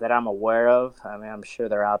that I'm aware of. I mean, I'm sure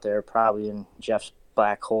they're out there probably in Jeff's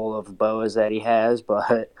black hole of boas that he has,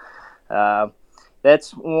 but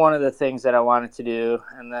that's one of the things that I wanted to do.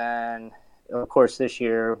 And then of course, this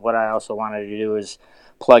year, what I also wanted to do is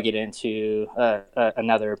plug it into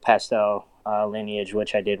another pastel lineage,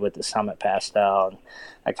 which I did with the Summit Pastel. And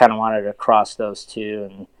I kind of wanted to cross those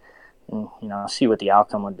two and see what the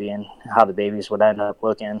outcome would be and how the babies would end up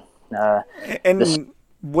looking. And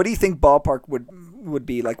what do you think ballpark would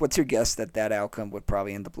be like? What's your guess that outcome would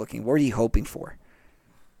probably end up looking? What are you hoping for?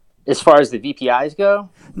 As far as the VPIs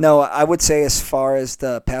go? No, I would say as far as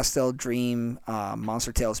the Pastel Dream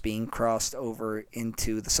Monster Tails being crossed over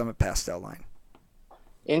into the Summit Pastel line.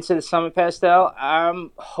 Into the Summit Pastel,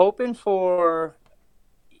 I'm hoping for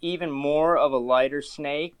even more of a lighter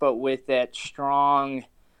snake, but with that strong,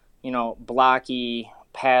 blocky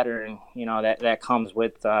pattern, that comes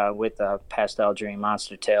with the Pastel Dream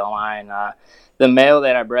Monster Tail line. The male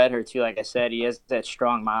that I bred her to, like I said, he has that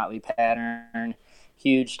strong motley pattern,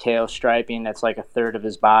 huge tail striping that's like a third of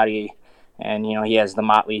his body, and he has the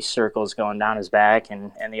motley circles going down his back,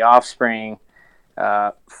 and the offspring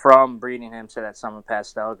from breeding him to that Summit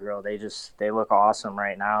Pastel girl, they look awesome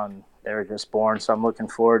right now, and they were just born, so I'm looking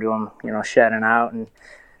forward to them shedding out and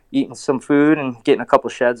eating some food and getting a couple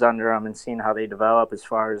sheds under them and seeing how they develop as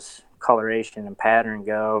far as coloration and pattern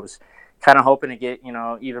goes. Kind of hoping to get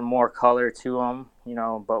even more color to them,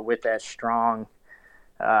 but with that strong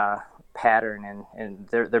pattern, and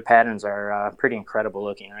their patterns are pretty incredible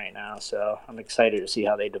looking right now, so I'm excited to see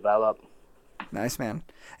how they develop. Nice, man.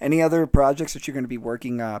 Any other projects that you're going to be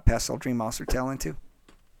working Pastel Dream Monster Tail into?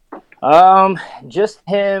 Just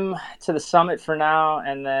him to the Summit for now,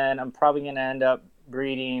 and then I'm probably going to end up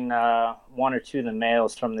breeding one or two of the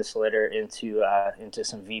males from this litter into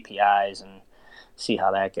some VPIs and see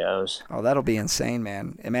how that goes. Oh, that'll be insane,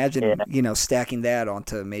 man. Imagine, stacking that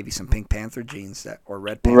onto maybe some Pink Panther genes or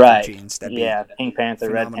Red Panther genes. Pink Panther,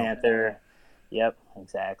 phenomenal. Red Panther. Yep,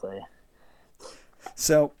 exactly.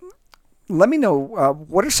 So let me know,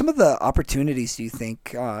 what are some of the opportunities do you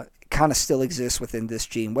think kind of still exist within this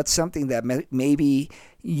gene? What's something that maybe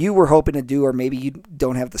you were hoping to do, or maybe you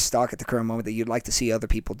don't have the stock at the current moment that you'd like to see other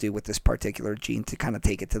people do with this particular gene to kind of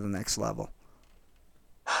take it to the next level?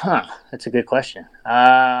 That's a good question.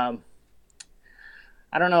 I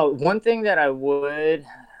don't know. One thing that I would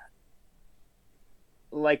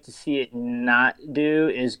like to see it not do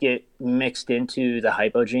is get mixed into the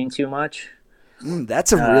hypogene too much.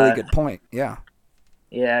 That's a really good point. Yeah.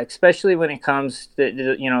 Yeah, especially when it comes to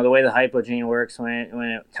the way the hypogene works, when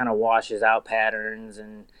it kind of washes out patterns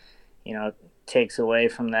and takes away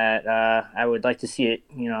from that. I would like to see it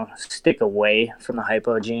stick away from the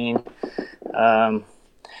hypogene.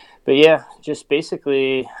 But yeah, just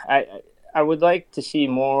basically, I would like to see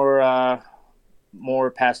more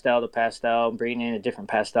pastel to pastel, breeding into different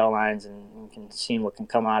pastel lines, and can see what can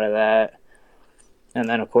come out of that. And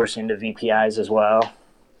then, of course, into VPIs as well.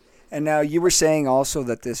 And now you were saying also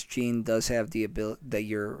that this gene does have the ability that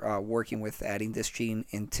you're working with adding this gene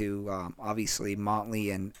into obviously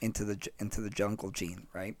Motley and into the jungle gene,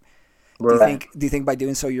 right? Right. Do you think by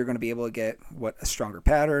doing so you're going to be able to get a stronger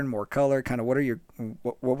pattern, more color? Kind of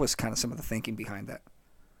what was kind of some of the thinking behind that?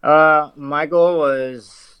 My goal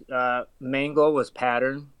was main goal was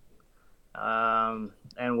pattern.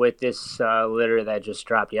 And with this litter that just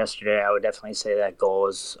dropped yesterday, I would definitely say that goal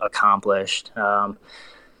is accomplished.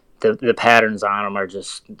 The patterns on them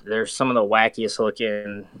they're some of the wackiest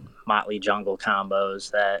looking motley jungle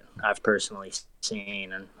combos that I've personally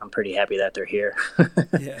seen, and I'm pretty happy that they're here.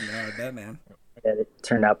 Yeah, no, I bet, man. It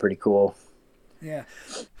turned out pretty cool. Yeah.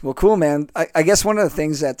 Well, cool, man. I guess one of the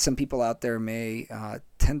things that some people out there may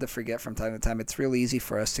tend to forget from time to time, it's really easy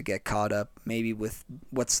for us to get caught up maybe with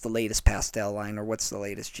what's the latest pastel line or what's the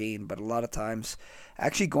latest gene. But a lot of times,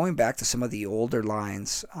 actually going back to some of the older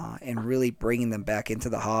lines and really bringing them back into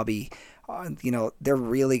the hobby, they're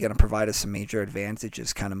really going to provide us some major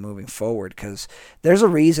advantages kind of moving forward, because there's a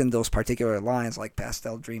reason those particular lines like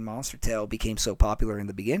Pastel Dream Monster Tail became so popular in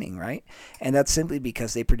the beginning, right? And that's simply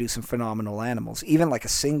because they produce some phenomenal animals. Even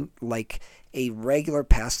like a regular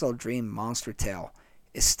Pastel Dream Monster Tail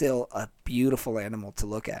is still a beautiful animal to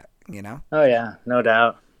look at, Oh yeah, no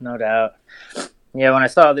doubt. Yeah, when I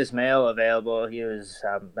saw this male available, he was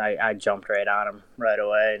I jumped right on him right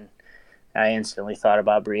away, and I instantly thought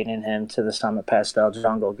about breeding him to the Summit Pastel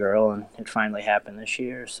Jungle Girl, and it finally happened this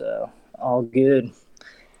year, so all good.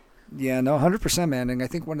 Yeah, no, 100%, man. And I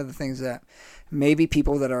think one of the things that maybe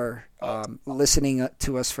people that are listening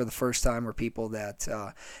to us for the first time, or people that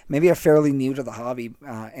maybe are fairly new to the hobby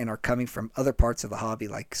and are coming from other parts of the hobby,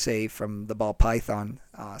 like, say, from the ball python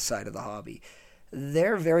side of the hobby,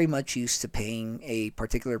 they're very much used to paying a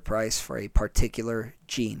particular price for a particular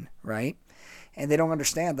gene, right? And they don't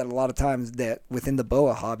understand that a lot of times that within the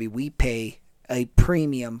boa hobby, we pay a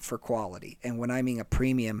premium for quality. And when I mean a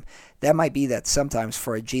premium, that might be that sometimes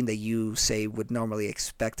for a gene that you say would normally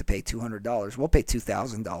expect to pay $200, we'll pay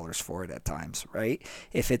 $2,000 for it at times, right?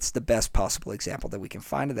 If it's the best possible example that we can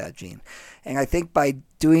find of that gene. And I think by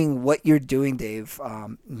doing what you're doing, Dave,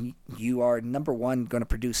 you are, number one, going to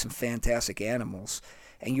produce some fantastic animals.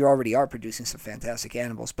 And you already are producing some fantastic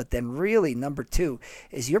animals. But then really, number two,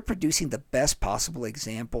 is you're producing the best possible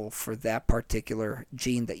example for that particular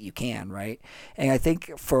gene that you can, right? And I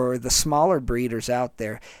think for the smaller breeders out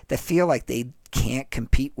there that feel like they can't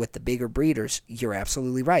compete with the bigger breeders, you're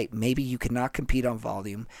absolutely right. Maybe you cannot compete on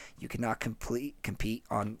volume. You cannot compete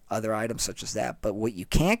on other items such as that. But what you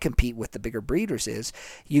can compete with the bigger breeders is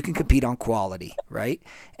you can compete on quality, right?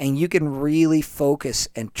 And you can really focus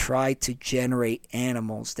and try to generate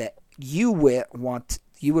animals that you would want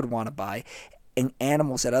to buy, and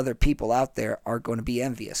animals that other people out there are going to be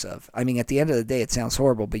envious of. I mean, at the end of the day, it sounds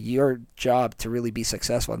horrible, but your job to really be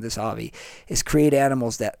successful in this hobby is create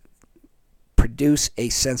animals that produce a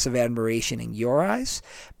sense of admiration in your eyes,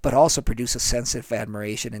 but also produce a sense of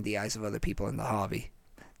admiration in the eyes of other people in the hobby.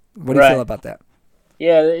 What do you feel about that?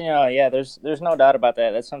 Yeah, there's no doubt about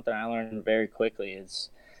that. That's something I learned very quickly.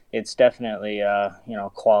 It's definitely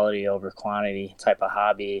quality over quantity type of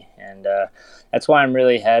hobby, and that's why I'm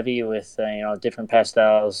really heavy with different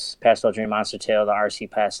pastels, Pastel Dream Monster Tail, the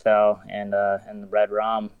RC Pastel, and the Red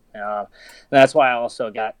Rum. That's why I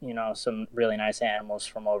also got some really nice animals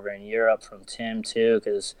from over in Europe from Tim too,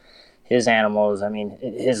 because his animals, I mean,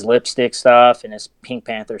 his lipstick stuff and his Pink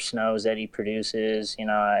Panther snows that he produces.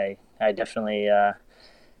 I definitely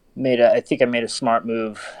I think I made a smart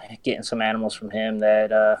move getting some animals from him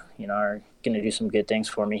that are going to do some good things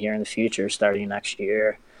for me here in the future, starting next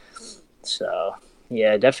year. So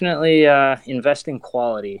yeah, definitely invest in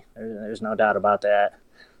quality. There's no doubt about that.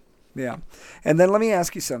 Yeah. And then let me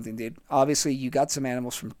ask you something, dude. Obviously, you got some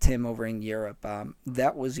animals from Tim over in Europe.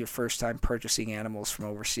 That was your first time purchasing animals from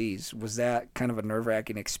overseas. Was that kind of a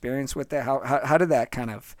nerve-wracking experience with that? How did that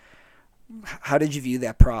how did you view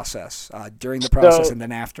that process during the process and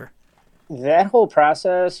then after? That whole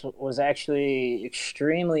process was actually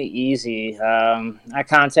extremely easy. I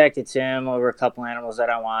contacted Tim over a couple animals that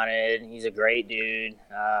I wanted. He's a great dude.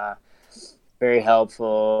 Very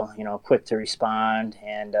helpful, quick to respond.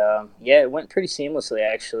 And it went pretty seamlessly,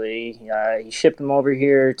 actually. He shipped them over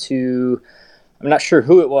here to, I'm not sure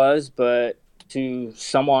who it was, but to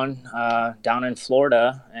someone down in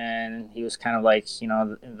Florida. And he was kind of like,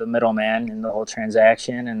 the middleman in the whole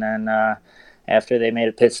transaction. And then after they made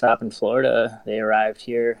a pit stop in Florida, they arrived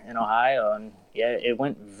here in Ohio. And it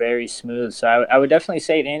went very smooth. So I would definitely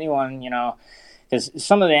say to anyone, because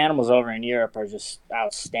some of the animals over in Europe are just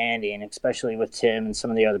outstanding, especially with Tim and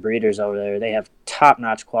some of the other breeders over there. They have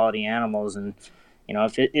top-notch quality animals, and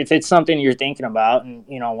if it's something you're thinking about and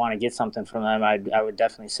want to get something from them, I would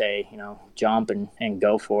definitely say jump and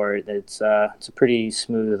go for it. It's a pretty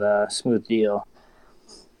smooth deal.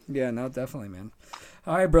 Yeah, no, definitely, man.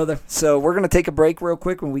 All right, brother. So we're gonna take a break real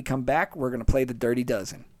quick. When we come back, we're gonna play the Dirty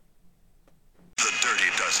Dozen. The Dirty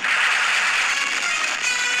Dozen.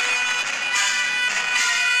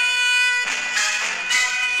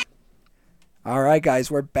 All right,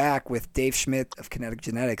 guys, we're back with Dave Schmidt of Kinetic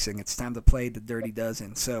Genetics, and it's time to play the Dirty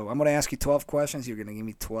Dozen. So I'm going to ask you 12 questions. You're going to give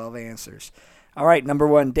me 12 answers. All right, number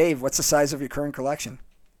one, Dave, what's the size of your current collection?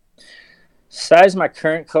 Size of my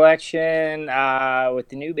current collection, with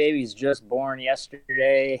the new babies just born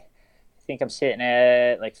yesterday, I think I'm sitting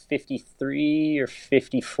at like 53 or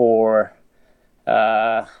 54.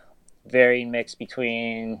 Varying mix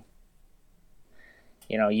between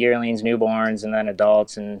yearlings, newborns, and then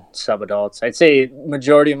adults and subadults. I'd say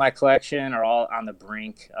majority of my collection are all on the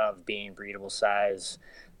brink of being breedable size.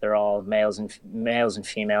 They're all males and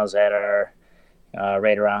females that are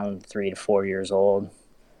right around 3 to 4 years old.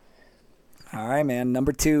 All right, man.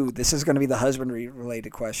 Number two, this is going to be the husbandry-related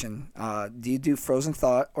question. Do you do frozen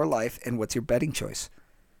thawed or live, and what's your bedding choice?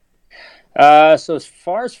 So as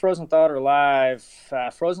far as frozen thawed or live,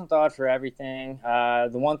 frozen thawed for everything. The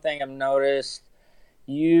one thing I've noticed,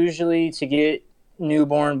 usually to get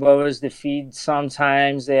newborn boas to feed,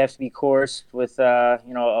 sometimes they have to be coursed with a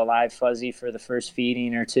live fuzzy for the first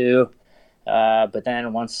feeding or two. But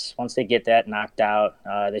then once they get that knocked out,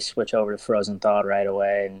 they switch over to frozen thawed right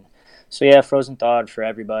away. And so yeah, frozen thawed for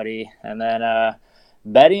everybody. And then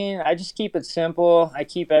bedding, I just keep it simple. I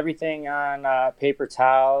keep everything on paper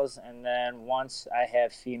towels, and then once I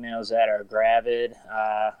have females that are gravid,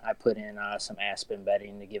 I put in some aspen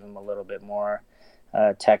bedding to give them a little bit more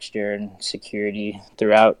texture and security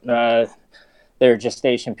throughout their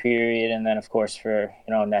gestation period, and then of course for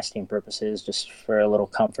nesting purposes, just for a little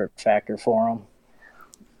comfort factor for them.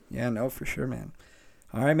 Yeah, no, for sure, man.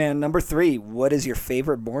 All right, man. Number 3, what is your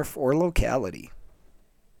favorite morph or locality?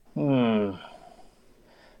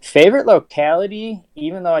 Favorite locality,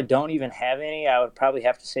 even though I don't even have any, I would probably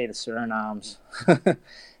have to say the Surinames.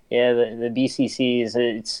 Yeah, the BCCs.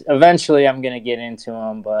 It's eventually I'm gonna get into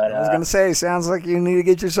them, but I was gonna say, sounds like you need to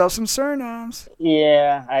get yourself some Surinames.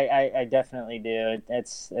 yeah, I definitely do.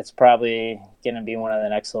 It's probably gonna be one of the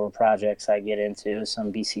next little projects I get into,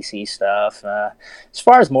 some BCC stuff. As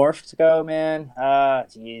far as morphs go, man,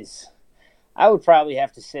 geez, I would probably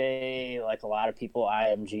have to say, like a lot of people,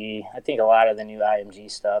 IMG. I think a lot of the new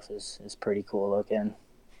IMG stuff is pretty cool looking.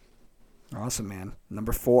 Awesome, man.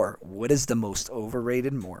 Number 4, what is the most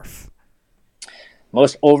overrated morph?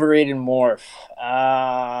 Most overrated morph.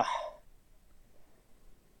 I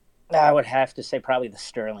would have to say probably the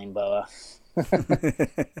Sterling boa.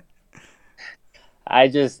 I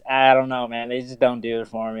don't know, man. They just don't do it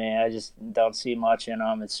for me. I just don't see much in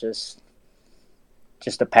them. It's just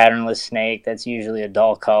a patternless snake that's usually a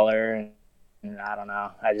dull color, and I don't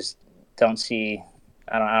know. I just don't see.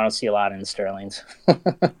 I don't see a lot in the Sterlings.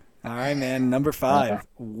 All right, man. Number 5,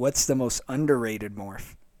 what's the most underrated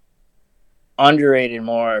morph? Underrated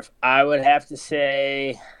morph. I would have to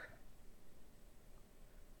say,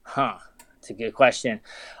 it's a good question.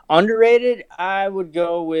 Underrated, I would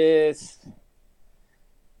go with,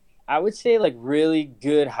 I would say like really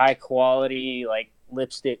good, high quality, like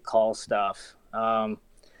lipstick call stuff. Some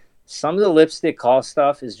of the lipstick call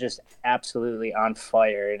stuff is just absolutely on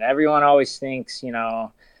fire, and everyone always thinks,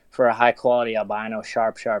 for a high quality albino,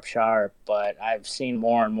 sharp, but I've seen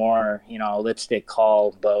more and more, lipstick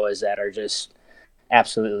call boas that are just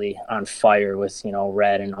absolutely on fire with,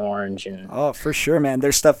 red and orange. And Oh, for sure, man.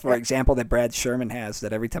 There's stuff, for example, that Brad Sherman has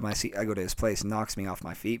that every time I go to his place, knocks me off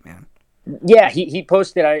my feet, man. yeah, he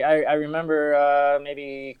posted, I remember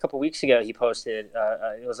maybe a couple weeks ago, he posted,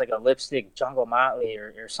 it was like a lipstick jungle motley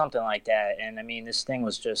or something like that. And I mean, this thing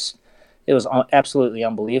was just, it was absolutely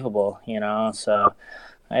unbelievable, so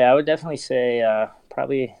I would definitely say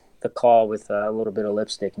probably the call with a little bit of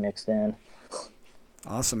lipstick mixed in.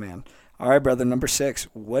 Awesome, man. All right, brother. Number 6,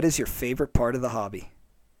 what is your favorite part of the hobby?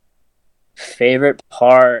 Favorite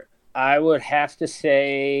part, I would have to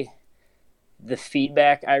say the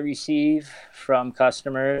feedback I receive from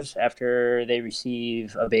customers after they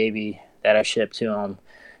receive a baby that I ship to them.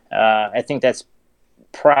 I think that's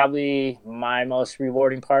probably my most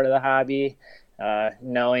rewarding part of the hobby.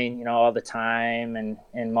 Knowing, all the time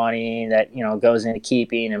and money that, goes into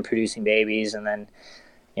keeping and producing babies, and then,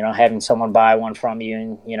 having someone buy one from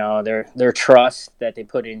you, and, their trust that they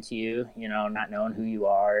put into you, not knowing who you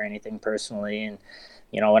are or anything personally. And,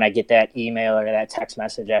 when I get that email or that text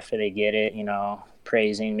message after they get it,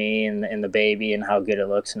 praising me and the baby and how good it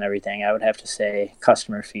looks and everything, I would have to say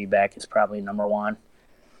customer feedback is probably number 1.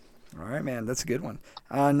 All right, man. That's a good one.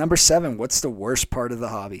 Number 7, what's the worst part of the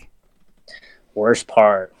hobby? Worst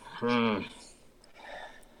part.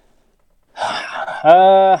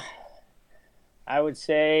 I would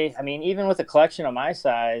say, I mean, even with a collection of my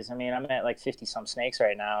size, I mean, I'm at like 50 some snakes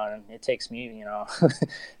right now, and it takes me,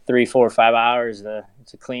 3, 4, 5 hours to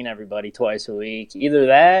clean everybody twice a week. Either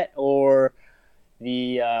that or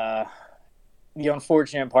the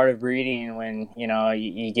unfortunate part of breeding when,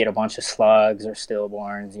 you get a bunch of slugs or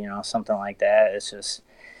stillborns, something like that. It's just,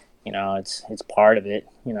 it's part of it.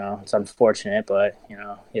 It's unfortunate, but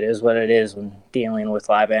it is what it is when dealing with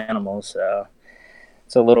live animals. So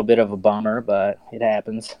it's a little bit of a bummer, but it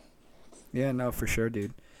happens. Yeah, no, for sure,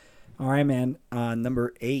 dude. All right, man.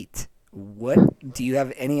 Number 8, what do you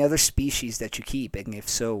have any other species that you keep, and if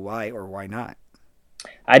so, why or why not?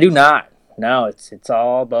 I do not. No, it's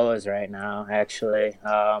all boas right now, actually.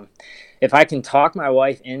 If I can talk my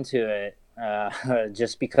wife into it,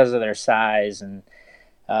 just because of their size, and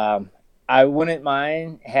I wouldn't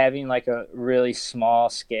mind having like a really small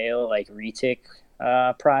scale, like retic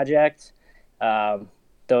project.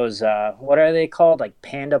 Those, what are they called? Like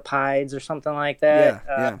panda pieds or something like that.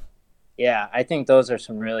 Yeah. Yeah, I think those are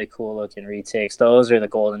some really cool looking retics. Those are the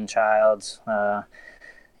golden childs. Yeah,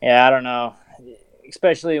 I don't know.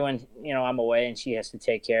 Especially when, I'm away and she has to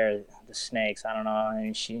take care of the snakes. I don't know. I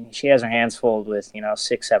mean, she has her hands full with,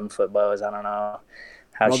 6, 7 foot bows. I don't know.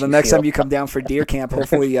 Well, the next time you come down for deer camp,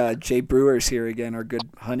 hopefully Jay Brewer's here again, our good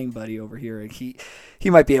hunting buddy over here, and he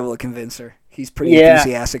might be able to convince her. He's pretty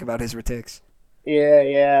enthusiastic about his retics.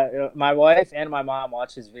 Yeah. My wife and my mom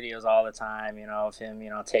watch his videos all the time, of him,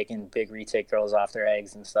 taking big retic girls off their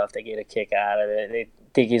eggs and stuff. They get a kick out of it. They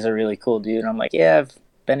think he's a really cool dude. I'm like, yeah,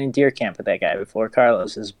 been in deer camp with that guy before.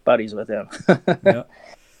 Carlos is buddies with him. Yep.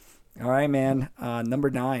 All right, man. Number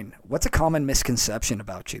 9. What's a common misconception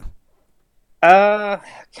about you?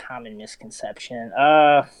 Common misconception.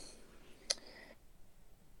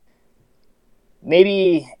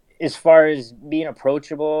 Maybe as far as being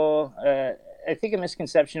approachable, I think a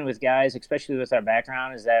misconception with guys, especially with our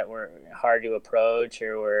background, is that we're hard to approach,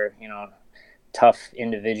 or we're, tough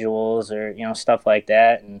individuals, or, stuff like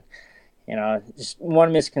that. And, just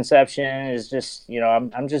one misconception is just,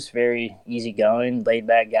 I'm just very easygoing, laid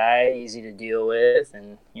back guy, easy to deal with.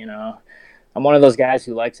 And, I'm one of those guys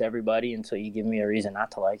who likes everybody until you give me a reason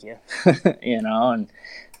not to like you, and,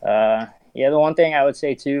 yeah, the one thing I would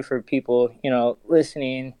say too for people,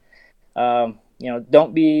 listening,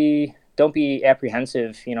 don't be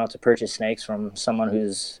apprehensive, to purchase snakes from someone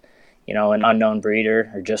who's, an unknown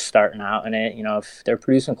breeder or just starting out in it. If they're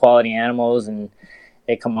producing quality animals and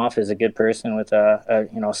they come off as a good person with a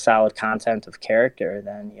solid content of character,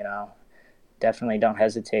 then, definitely don't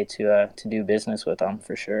hesitate to do business with them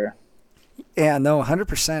for sure. Yeah, no,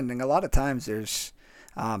 100%. And a lot of times there's,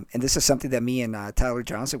 and this is something that me and Tyler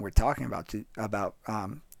Johnson were talking about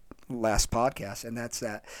last podcast, and that's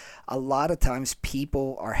that a lot of times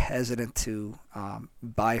people are hesitant to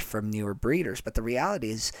buy from newer breeders. But the reality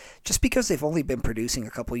is, just because they've only been producing a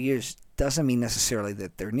couple of years doesn't mean necessarily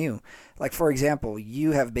that they're new. Like, for example,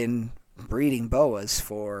 you have been breeding boas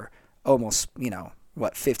for almost,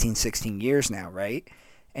 15, 16 years now, right?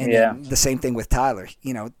 And then the same thing with Tyler.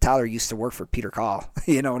 Tyler used to work for Peter Call.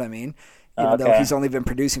 You know what I mean? Even though he's only been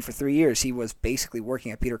producing for 3 years, he was basically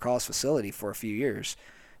working at Peter Call's facility for a few years,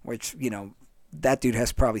 which, that dude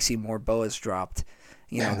has probably seen more boas dropped,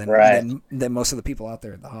 than most of the people out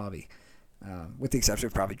there in the hobby, with the exception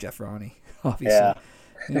of probably Jeff Ronnie, obviously. Yeah.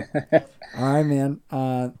 All right, man.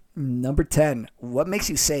 Number 10. What makes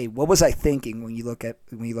you say, "What was I thinking?" when you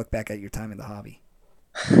look back at your time in the hobby?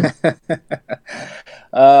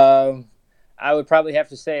 I would probably have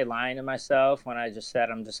to say lying to myself when I just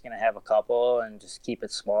said I'm just going to have a couple and just keep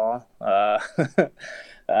it small. Because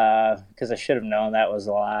I should have known that was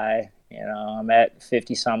a lie. I'm at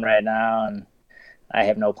 50 some right now, and I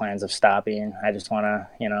have no plans of stopping. I just want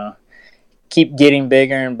to, keep getting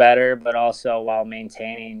bigger and better, but also while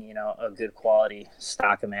maintaining, a good quality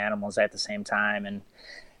stock of animals at the same time, and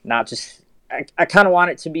not just, I kind of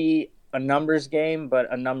want it to be a numbers game,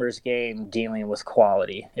 but a numbers game dealing with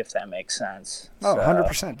quality, if that makes sense. Oh,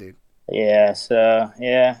 100%, dude. Yeah. So,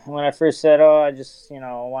 when I first said, I just,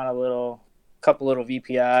 want a couple little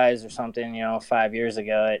VPIs or something, 5 years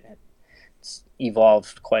ago, it's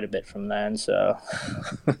evolved quite a bit from then. So,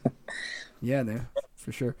 yeah, dude,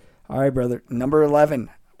 for sure. All right, brother. Number 11.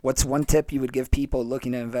 What's one tip you would give people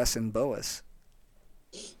looking to invest in boas?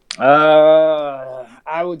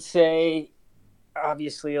 I would say,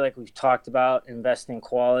 obviously, like we've talked about, invest in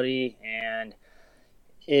quality, and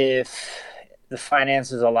if the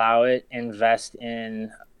finances allow it, invest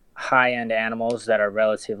in high-end animals that are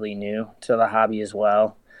relatively new to the hobby as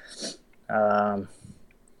well.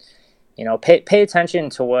 Pay attention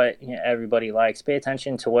to what everybody likes. Pay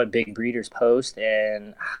attention to what big breeders post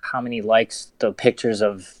and how many likes the pictures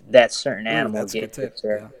of that certain animal get.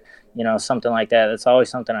 Something like that. That's always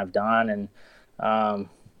something I've done. And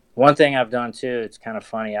one thing I've done too, it's kind of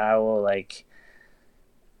funny. I'll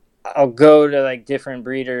go to different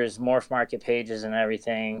breeders, morph market pages and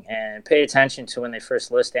everything, and pay attention to when they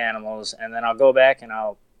first list animals, and then I'll go back and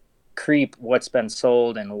I'll creep what's been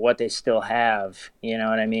sold and what they still have. You know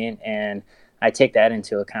what I mean? And I take that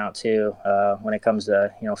into account too when it comes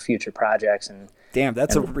to future projects. And damn,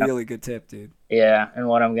 that's a really good tip, dude. Yeah, and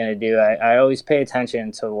what I'm gonna do, I always pay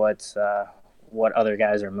attention to what other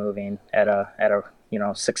guys are moving at a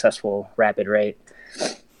successful rapid rate.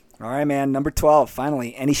 All right, man. Number 12.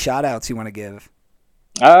 Finally, any shout outs you want to give?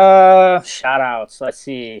 Shout outs. Let's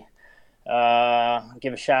see.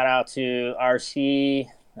 Give a shout out to RC,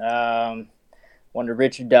 one to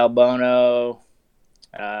Richard Del Bono,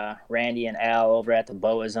 Randy and Al over at the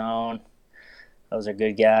Boa Zone. Those are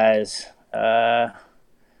good guys.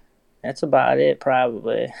 That's about it,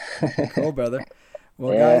 probably. Cool, brother.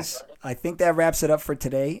 Well, guys, I think that wraps it up for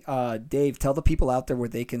today. Dave, tell the people out there where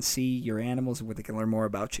they can see your animals and where they can learn more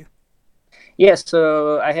about you. Yes,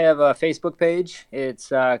 so I have a Facebook page.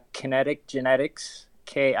 It's Kinetic Genetics,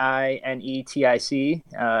 Kinetic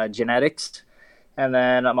Genetics. And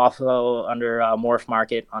then I'm also under Morph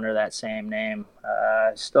Market under that same name.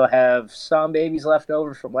 Still have some babies left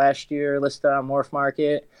over from last year listed on Morph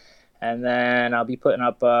Market. And then I'll be putting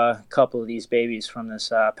up a couple of these babies from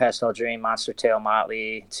this Pastel Dream Monster Tail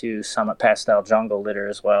Motley to Summit Pastel Jungle litter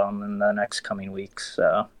as well in the next coming weeks.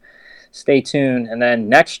 So stay tuned. And then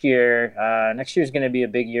next year is going to be a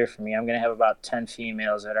big year for me. I'm going to have about 10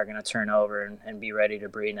 females that are going to turn over and be ready to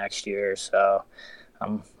breed next year. So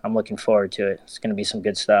I'm looking forward to it. It's going to be some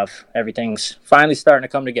good stuff. Everything's finally starting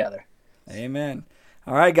to come together. Amen.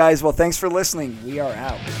 All right, guys. Well, thanks for listening. We are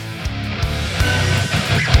out.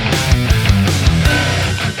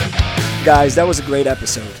 Guys, that was a great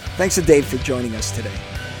episode. Thanks to Dave for joining us today.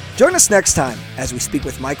 Join us next time as we speak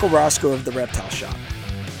with Michael Roscoe of the Reptile Shop.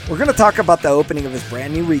 We're going to talk about the opening of his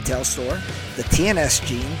brand new retail store, the TNS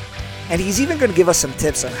gene, and he's even going to give us some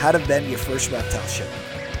tips on how to vend your first reptile show.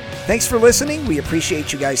 Thanks for listening. We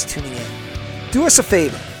appreciate you guys tuning in. Do us a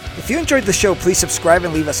favor. If you enjoyed the show, please subscribe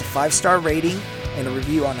and leave us a 5-star rating and a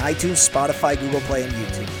review on iTunes, Spotify, Google Play, and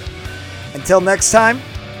YouTube. Until next time,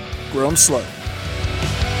 grow 'em slow.